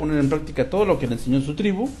flaqueza, a poner en práctica todo lo que le enseñó su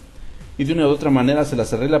tribu, y de una u otra manera se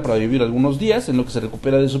las arregla para vivir algunos días en lo que se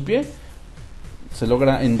recupera de su pie. Se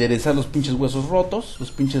logra enderezar los pinches huesos rotos,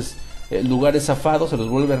 los pinches lugares zafados, se los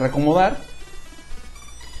vuelve a reacomodar.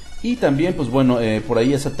 Y también, pues bueno, por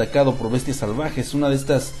ahí es atacado por bestias salvajes. Una de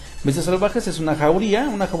estas bestias salvajes es una jauría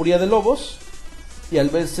de lobos, y al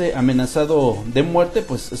verse amenazado de muerte,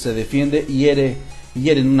 pues se defiende y hiere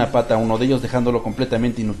en una pata a uno de ellos, dejándolo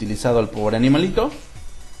completamente inutilizado al pobre animalito.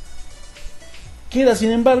 Queda,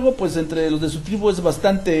 sin embargo, pues entre los de su tribu es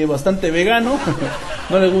bastante vegano.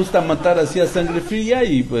 No le gusta matar así a sangre fría,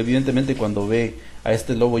 y pues, evidentemente cuando ve a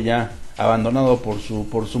este lobo ya abandonado por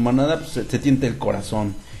su manada, pues se tienta el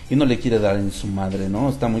corazón y no le quiere dar en su madre, ¿no?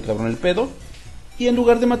 Está muy cabrón el pedo. y en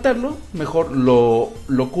lugar de matarlo, mejor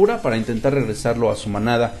lo cura para intentar regresarlo a su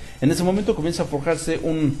manada. En ese momento comienza a forjarse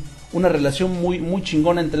una relación muy, muy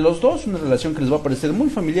chingona entre los dos, una relación que les va a parecer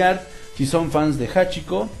muy familiar si son fans de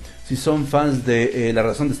Hachiko, si son fans de La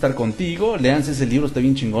razón de estar contigo, léanse ese libro, está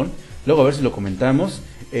bien chingón, luego a ver si lo comentamos,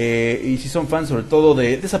 y si son fans sobre todo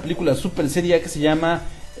de esa película super seria que se llama,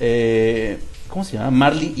 ¿cómo se llama?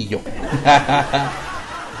 Marley y yo.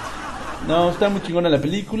 No, está muy chingona la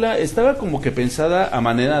película. Estaba como que pensada a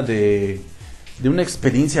manera de una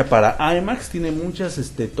experiencia para IMAX. Tiene muchas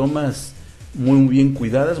tomas muy bien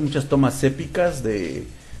cuidadas, muchas tomas épicas de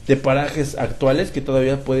parajes actuales que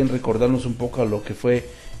todavía pueden recordarnos un poco a lo que fue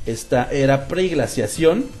esta era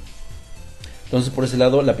pre-glaciación. Entonces por ese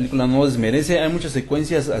lado la película no desmerece. Hay muchas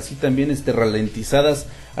secuencias así también ralentizadas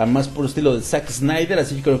a más por estilo de Zack Snyder,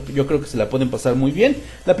 así que yo creo que se la pueden pasar muy bien.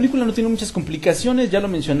 La película no tiene muchas complicaciones, ya lo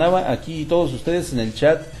mencionaba aquí todos ustedes en el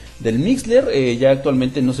chat del Mixler. Ya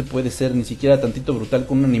actualmente no se puede ser ni siquiera tantito brutal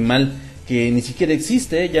con un animal que ni siquiera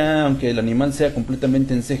existe, ya aunque el animal sea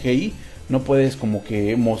completamente en CGI, no puedes como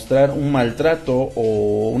que mostrar un maltrato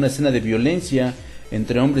o una escena de violencia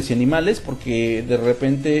entre hombres y animales, porque de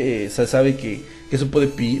repente se sabe que eso puede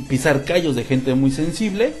pisar callos de gente muy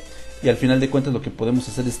sensible, y al final de cuentas lo que podemos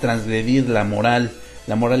hacer es transgredir la moral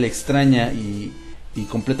extraña y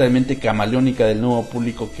completamente camaleónica del nuevo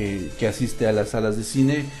público que asiste a las salas de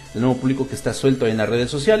cine, el nuevo público que está suelto en las redes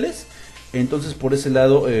sociales. Entonces por ese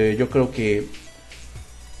lado yo creo que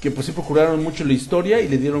pues sí procuraron mucho la historia y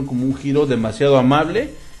le dieron como un giro demasiado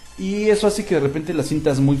amable. Y eso hace que de repente la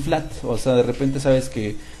cinta es muy flat, o sea, de repente sabes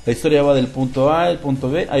que la historia va del punto A al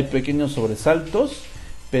punto B, hay pequeños sobresaltos,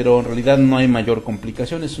 pero en realidad no hay mayor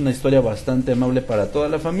complicación. Es una historia bastante amable para toda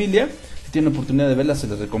la familia. Si tienen oportunidad de verla, se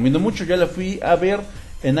les recomiendo mucho. Ya la fui a ver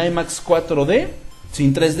en IMAX 4D,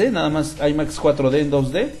 sin 3D, nada más IMAX 4D en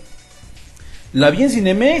 2D. La vi en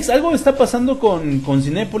Cinemex. Algo está pasando con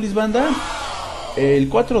Cinépolis, banda. El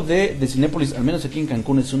 4D de Cinépolis, al menos aquí en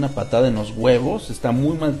Cancún, es una patada en los huevos. Está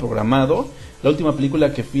muy mal programado. La última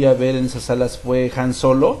película que fui a ver en esas salas fue Han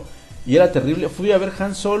Solo, y era terrible. Fui a ver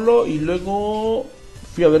Han Solo y luego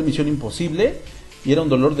fui a ver Misión Imposible, y era un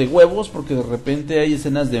dolor de huevos porque de repente hay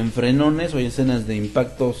escenas de enfrenones o hay escenas de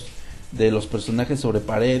impactos de los personajes sobre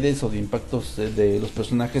paredes o de impactos de los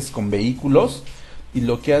personajes con vehículos. Y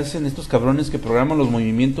lo que hacen estos cabrones que programan los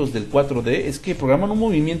movimientos del 4D es que programan un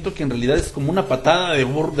movimiento que en realidad es como una patada de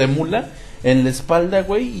mula en la espalda,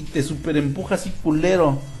 güey, y te super empuja así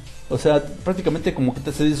culero. O sea, prácticamente como que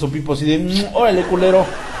te hace eso pipo así de órale culero,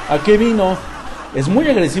 ¿a qué vino? Es muy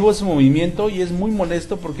agresivo ese movimiento y es muy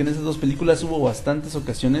molesto porque en esas dos películas hubo bastantes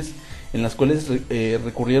ocasiones en las cuales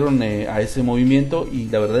recurrieron a ese movimiento, y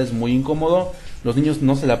la verdad es muy incómodo. Los niños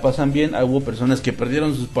no se la pasan bien. Hubo personas que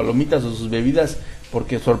perdieron sus palomitas o sus bebidas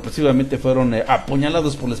porque sorpresivamente fueron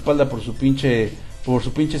apuñalados por la espalda por su pinche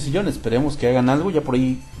sillón. Esperemos que hagan algo. Ya por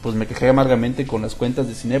ahí pues me quejé amargamente con las cuentas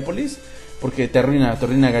de Cinépolis, porque te arruina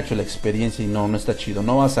gacho la experiencia y no está chido.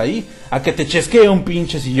 No vas ahí a que te chesquee un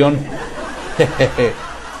pinche sillón.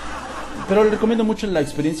 Pero le recomiendo mucho la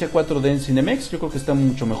experiencia 4D en Cinemex. Yo creo que está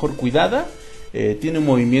mucho mejor cuidada, tiene un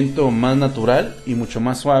movimiento más natural y mucho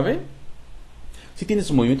más suave. Sí tiene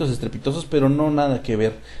sus movimientos estrepitosos, pero no nada que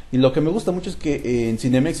ver. Y lo que me gusta mucho es que en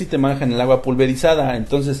Cinemex sí te manejan el agua pulverizada,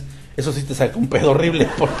 entonces eso sí te saca un pedo horrible,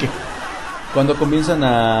 porque cuando comienzan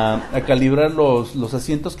a calibrar los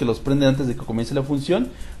asientos, que los prenden antes de que comience la función,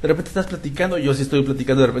 de repente estás platicando, yo sí estoy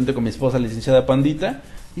platicando de repente con mi esposa, la licenciada Pandita,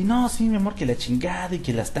 y no, sí, mi amor, que la chingada y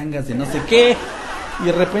que las tangas de no sé qué, y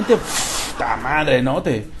de repente, ¡ta madre!, ¿no?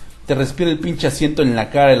 Te respira el pinche asiento en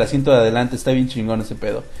la cara, el asiento de adelante, está bien chingón ese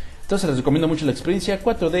pedo. Entonces les recomiendo mucho la experiencia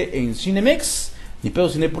 4D en Cinemex. Ni pedo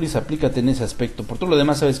Cinépolis, aplícate en ese aspecto. Por todo lo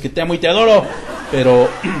demás sabes que te amo y te adoro, pero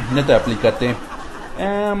neta, aplícate.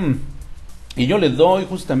 Y yo le doy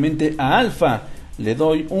justamente a Alfa, le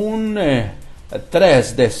doy un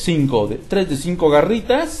 3 de 5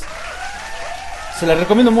 garritas. Se la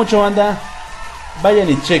recomiendo mucho, banda. Vayan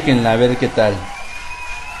y chequenla a ver qué tal.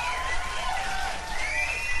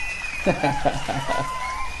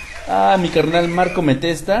 Mi carnal Marco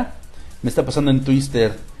Metesta me está pasando en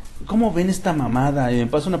Twitter: ¿cómo ven esta mamada? Y me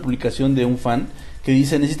pasa una publicación de un fan que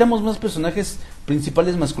dice: necesitamos más personajes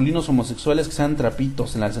principales masculinos homosexuales que sean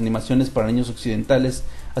trapitos en las animaciones para niños occidentales,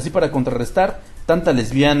 así para contrarrestar tanta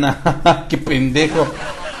lesbiana. ¡Qué pendejo!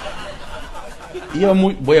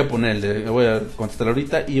 Voy a contestar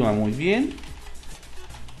ahorita. Iba muy bien,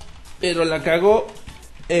 pero la cagó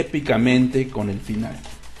épicamente con el final.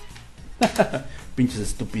 Pinches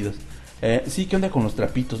estúpidos. Sí, ¿qué onda con los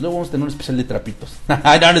trapitos? Luego vamos a tener un especial de trapitos. No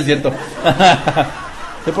es cierto.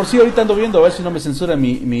 De por sí ahorita ando viendo a ver si no me censura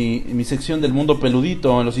mi sección del mundo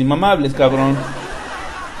peludito en los inmamables, cabrón.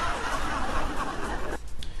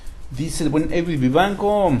 Dice el buen Edwin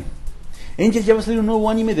Vivanco: Angel, ya va a salir un nuevo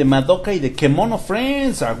anime de Madoka y de Kemono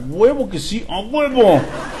Friends. A huevo que sí, a huevo.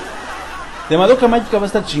 De Madoka Mágica va a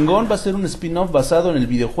estar chingón. Va a ser un spin-off basado en el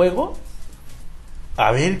videojuego.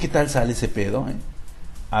 A ver qué tal sale ese pedo,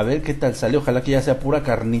 A ver qué tal sale. Ojalá que ya sea pura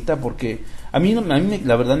carnita, porque a mí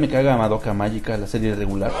la verdad me caga Madoka Mágica, la serie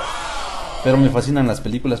regular. Pero me fascinan las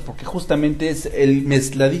películas porque justamente es el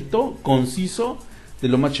mezcladito conciso de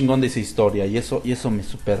lo más chingón de esa historia, y eso me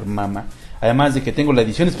super mama. Además de que tengo la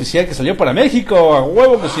edición especial que salió para México, a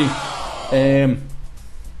huevo que sí.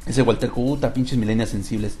 Ese Walter Cuta, pinches millennials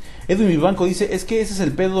sensibles. Edwin Vivanco dice: es que ese es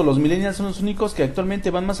el pedo, los millennials son los únicos que actualmente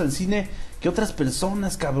van más al cine que otras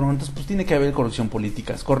personas, cabrón. Entonces pues tiene que haber corrupción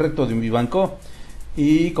política. Es correcto, Edwin Vivanco.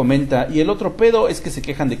 Y comenta: y el otro pedo es que se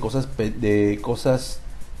quejan de cosas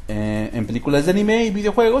en películas de anime y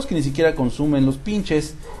videojuegos que ni siquiera consumen los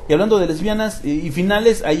pinches. Y hablando de lesbianas y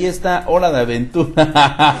finales, ahí está Hora de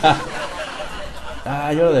Aventura.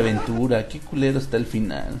 Ay, Hora de Aventura, qué culero está el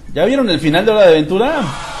final. ¿Ya vieron el final de Hora de Aventura?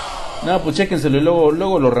 No, pues chéquenselo y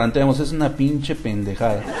luego lo ranteamos. Es una pinche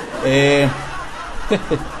pendejada.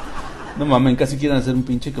 No mames, casi quieren hacer un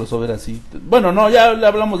pinche crossover así. Bueno, no, ya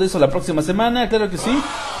hablamos de eso la próxima semana, claro que sí.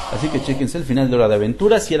 Así que chéquense el final de Hora de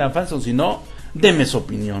Aventura, si eran fans o si no, denme su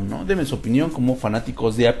opinión, ¿no? Denme su opinión como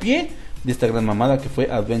fanáticos de a pie de esta gran mamada que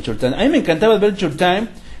fue Adventure Time. A mí me encantaba Adventure Time.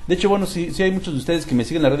 De hecho, bueno, si hay muchos de ustedes que me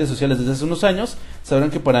siguen en las redes sociales desde hace unos años, sabrán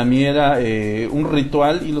que para mí era un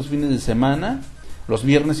ritual, y los fines de semana, los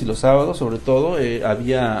viernes y los sábados sobre todo,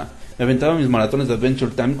 me aventaba mis maratones de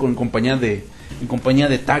Adventure Time en compañía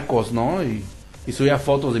de tacos, ¿no? Y subía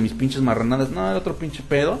fotos de mis pinches marranadas. No, era otro pinche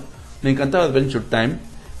pedo. Me encantaba Adventure Time.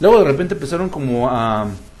 Luego de repente empezaron como a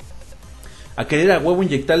querer a huevo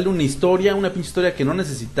inyectarle una pinche historia que no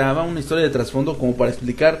necesitaba, una historia de trasfondo como para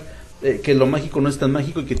explicar que lo mágico no es tan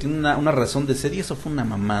mágico y que tiene una razón de ser, y eso fue una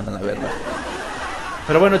mamada, la verdad.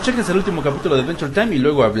 Pero bueno, chéquense el último capítulo de Adventure Time y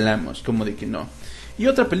luego hablamos, como de que no. Y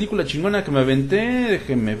otra película chingona que me aventé,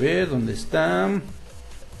 déjenme ver dónde está.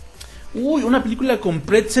 Uy, una película con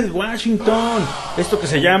Pretzel Washington. Esto que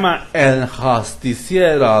se llama El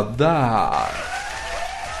Justiciero Dark.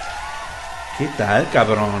 ¿Qué tal,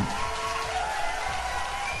 cabrón?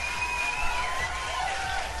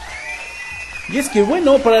 Y es que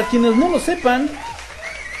bueno, para quienes no lo sepan,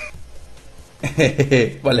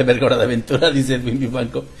 vale verga Hora de Aventura, dice el Bimbi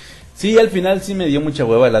Banco. Sí, al final sí me dio mucha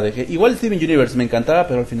hueva, la dejé. Igual Steven Universe me encantaba,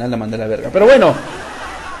 pero al final la mandé a la verga. Pero bueno,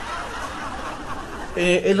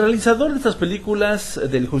 el realizador de estas películas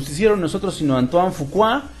del Justiciero no es otro sino Antoine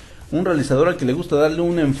Fuqua, un realizador al que le gusta darle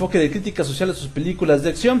un enfoque de crítica social a sus películas de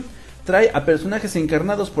acción. Trae a personajes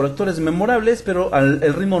encarnados por actores memorables, pero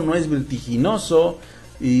el ritmo no es vertiginoso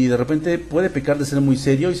y de repente puede pecar de ser muy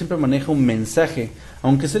serio, y siempre maneja un mensaje,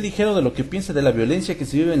 aunque sea ligero, de lo que piensa de la violencia que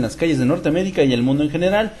se vive en las calles de Norteamérica y el mundo en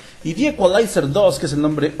general. Y The Equalizer 2, que es el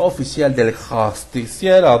nombre oficial del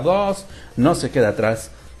Justiciero 2, no se queda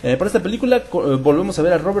atrás. Para esta película volvemos a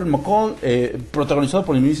ver a Robert McCall, protagonizado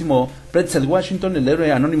por el mismísimo Pretzel Washington, el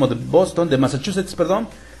héroe anónimo de Massachusetts,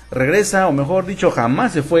 regresa, o mejor dicho,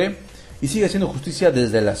 jamás se fue, y sigue haciendo justicia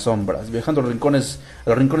desde las sombras, viajando a los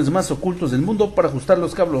rincones más ocultos del mundo para ajustar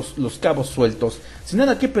los cabos sueltos. Sin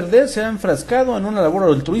nada que perder, se ha enfrascado en una labor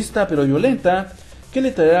altruista pero violenta, que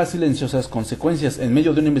le traerá silenciosas consecuencias. En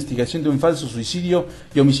medio de una investigación de un falso suicidio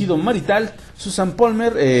y homicidio marital, Susan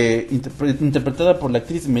Palmer, interpretada por la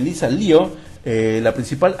actriz Melissa Leo, la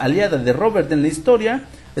principal aliada de Robert en la historia,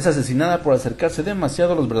 es asesinada por acercarse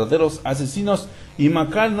demasiado a los verdaderos asesinos, y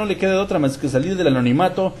McCall no le queda de otra más que salir del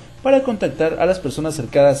anonimato para contactar a las personas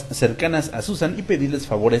cercanas a Susan y pedirles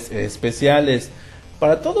favores especiales.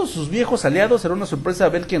 Para todos sus viejos aliados será una sorpresa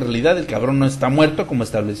ver que en realidad el cabrón no está muerto, como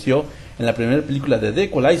estableció en la primera película de The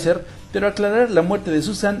Equalizer, pero aclarar la muerte de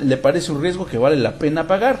Susan le parece un riesgo que vale la pena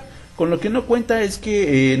pagar. Con lo que no cuenta es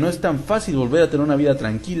que no es tan fácil volver a tener una vida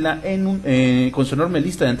tranquila con su enorme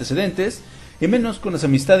lista de antecedentes, y menos con las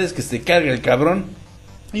amistades que se carga el cabrón,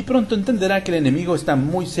 y pronto entenderá que el enemigo está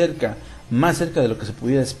muy cerca, más cerca de lo que se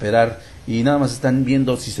pudiera esperar, y nada más están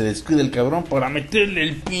viendo si se descuida el cabrón para meterle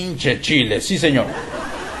el pinche chile. Sí, señor.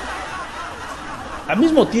 Al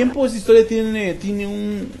mismo tiempo, esta historia tiene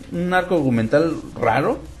un arco argumental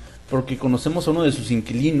raro, porque conocemos a uno de sus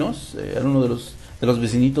inquilinos, a uno de los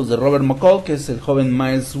vecinitos de Robert McCall, que es el joven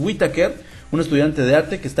Miles Whittaker, un estudiante de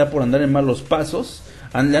arte que está por andar en malos pasos.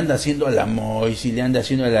 Le anda haciendo a la mois y le anda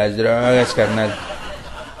haciendo a las drogas, carnal.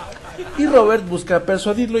 Y Robert busca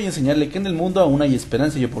persuadirlo y enseñarle que en el mundo aún hay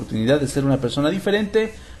esperanza y oportunidad de ser una persona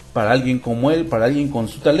diferente, para alguien como él, para alguien con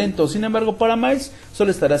su talento. Sin embargo, para Miles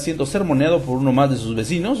solo estará siendo sermoneado por uno más de sus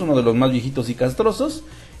vecinos, uno de los más viejitos y castrosos,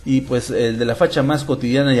 y pues el de la facha más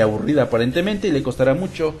cotidiana y aburrida aparentemente, y le costará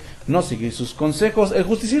mucho no seguir sus consejos. El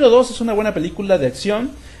Justiciero 2 es una buena película de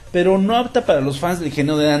acción, pero no apta para los fans del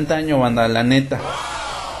género de antaño, banda, la neta.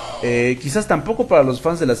 Quizás tampoco para los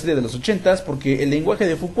fans de la serie de los 80s, porque el lenguaje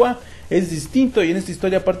de Fuqua es distinto y en esta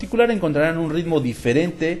historia particular encontrarán un ritmo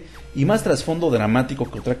diferente y más trasfondo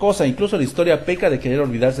dramático que otra cosa. Incluso la historia peca de querer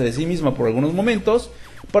olvidarse de sí misma por algunos momentos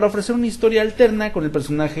para ofrecer una historia alterna con el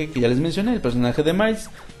personaje que ya les mencioné, el personaje de Miles,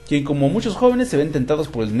 quien como muchos jóvenes se ven tentados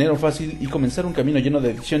por el dinero fácil y comenzar un camino lleno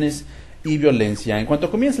de adicciones y violencia. En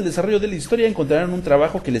cuanto comience el desarrollo de la historia encontrarán un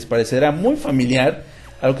trabajo que les parecerá muy familiar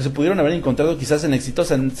a lo que se pudieron haber encontrado quizás en la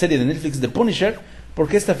exitosa serie de Netflix The Punisher,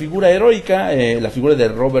 porque esta figura heroica, la figura de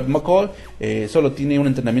Robert McCall, solo tiene un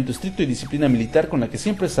entrenamiento estricto y disciplina militar con la que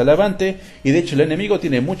siempre sale avante, y de hecho el enemigo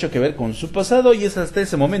tiene mucho que ver con su pasado, y es hasta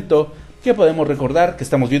ese momento que podemos recordar que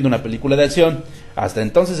estamos viendo una película de acción. Hasta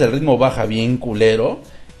entonces el ritmo baja bien culero,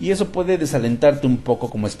 y eso puede desalentarte un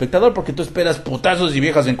poco como espectador, porque tú esperas putazos y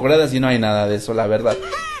viejas encueradas y no hay nada de eso, la verdad.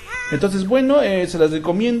 Entonces, bueno, se las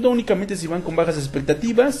recomiendo únicamente si van con bajas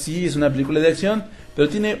expectativas. Sí, es una película de acción, pero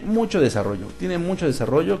tiene mucho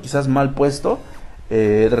desarrollo, quizás mal puesto.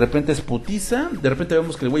 De repente es putiza, de repente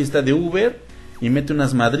vemos que el güey está de Uber y mete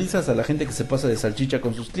unas madrizas a la gente que se pasa de salchicha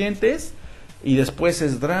con sus clientes. Y después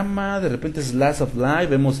es drama, de repente es Last of Life,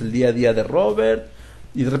 vemos el día a día de Robert.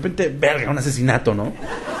 Y de repente, verga, un asesinato, ¿no?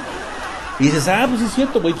 Y dices, pues es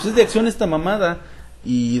cierto, güey, pues es de acción esta mamada.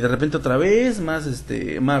 Y de repente otra vez, más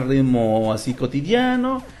ritmo así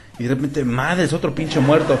cotidiano, y de repente, madre, es otro pinche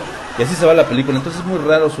muerto, y así se va la película. Entonces es muy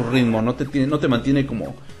raro su ritmo, no te mantiene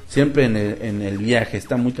como siempre en el viaje,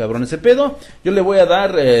 está muy cabrón ese pedo. Yo le voy a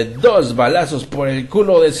dar 2 balazos por el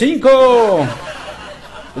culo de 5.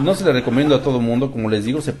 Pues no se le recomiendo a todo mundo, como les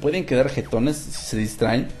digo, se pueden quedar jetones si se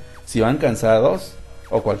distraen, si van cansados,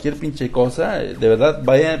 o cualquier pinche cosa. De verdad,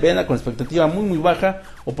 véanla con expectativa muy muy baja,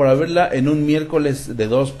 o para verla en un miércoles de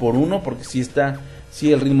 2x1, porque sí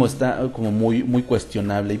el ritmo está como muy muy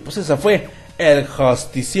cuestionable. Y pues esa fue el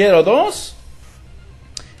Justiciero 2.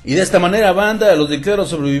 Y de esta manera, banda, los declaro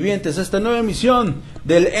sobrevivientes a esta nueva emisión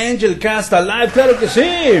del Angel Cast Alive. ¡Claro que sí!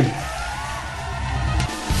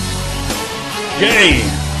 ¡Yay!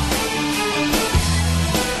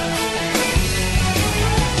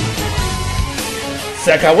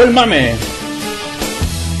 Se acabó el mame.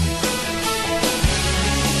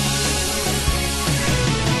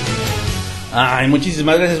 Ay,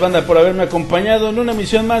 muchísimas gracias, banda, por haberme acompañado en una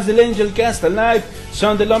emisión más del Angel Cast Alive.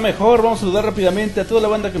 Son de lo mejor. Vamos a saludar rápidamente a toda la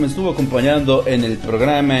banda que me estuvo acompañando en el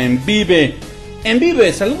programa En Vive.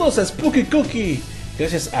 Saludos a Spooky Cookie.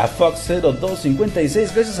 Gracias a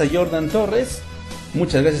Fox0256. Gracias a Jordan Torres.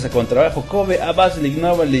 Muchas gracias a Contrabajo Kobe, a Basilic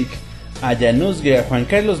Novalik, a Januzge, a Juan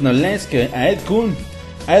Carlos Noleske, a Ed Kuhn,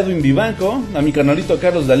 a Edwin Vivanco, a mi canalito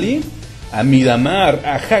Carlos Dalí, a Midamar,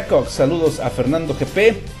 a Jacob, saludos a Fernando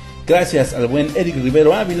GP, gracias al buen Eric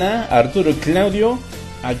Rivero Ávila, a Arturo Claudio,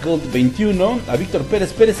 a Gold 21, a Víctor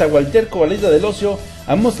Pérez, a Walterco, a la Isla del Ocio,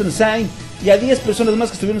 a Mustang Sign y a 10 personas más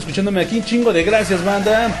que estuvieron escuchándome aquí. Un chingo de gracias,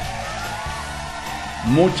 banda.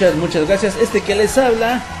 Muchas gracias. Este que les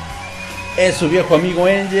habla es su viejo amigo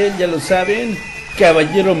Angel, ya lo saben,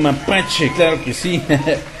 Caballero Mapache, claro que sí.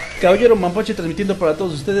 Caballero Mapache transmitiendo para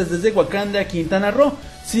todos ustedes desde Wakanda, Quintana Roo.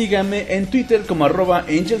 Síganme en Twitter como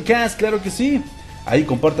 @AngelCast, claro que sí. Ahí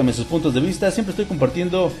compártame sus puntos de vista, siempre estoy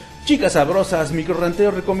compartiendo chicas sabrosas,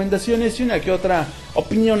 microranteos, recomendaciones y una que otra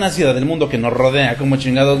opinión ácida del mundo que nos rodea, como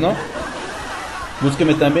chingados, ¿no?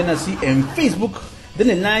 Búsqueme también así en Facebook,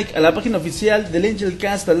 denle like a la página oficial del Angel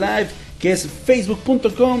Cast Alive, que es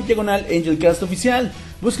facebook.com/AngelCast Oficial.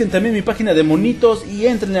 Busquen también mi página de monitos y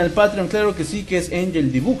entren al Patreon, claro que sí, que es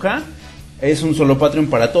Angel Dibuja. Es un solo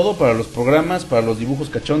Patreon para todo, para los programas, para los dibujos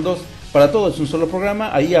cachondos, para todo es un solo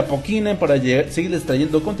programa. Ahí apoquinen para seguirles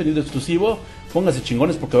trayendo contenido exclusivo. Pónganse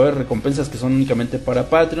chingones porque va a haber recompensas que son únicamente para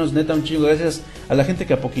Patreons. Neta, un chingo gracias a la gente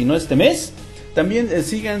que apoquinó este mes. También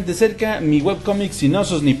sigan de cerca mi webcomic Sin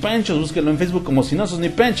Osos Ni Panchos. Búsquenlo en Facebook como Sin Osos Ni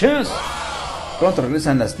Panchos. Pronto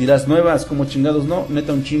regresan las tiras nuevas, como chingados no,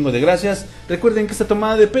 neta un chingo de gracias. Recuerden que esta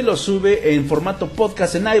tomada de pelo sube en formato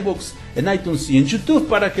podcast en iVoox, en iTunes y en YouTube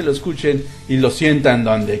para que lo escuchen y lo sientan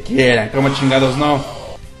donde quieran, como chingados no.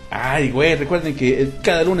 Ay, güey, recuerden que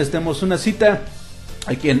cada lunes tenemos una cita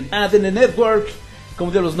aquí en ADN Network,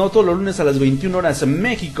 como Dios los no, todos los lunes a las 21 horas en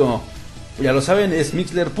México. Ya lo saben, es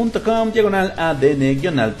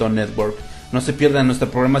mixler.com/ADN-Alto Network. No se pierdan nuestra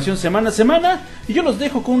programación semana a semana. Y yo los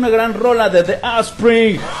dejo con una gran rola de The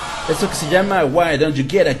Offspring. Eso que se llama Why don't you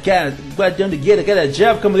get a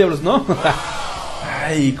job? ¿Cómo diablos, no?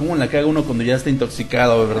 Ay, cómo la caga uno cuando ya está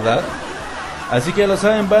intoxicado, ¿verdad? Así que ya lo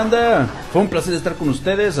saben, banda. Fue un placer estar con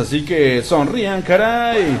ustedes, así que sonrían,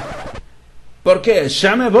 caray. Porque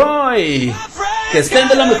ya me voy. Que estén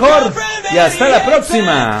de lo mejor y hasta la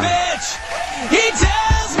próxima.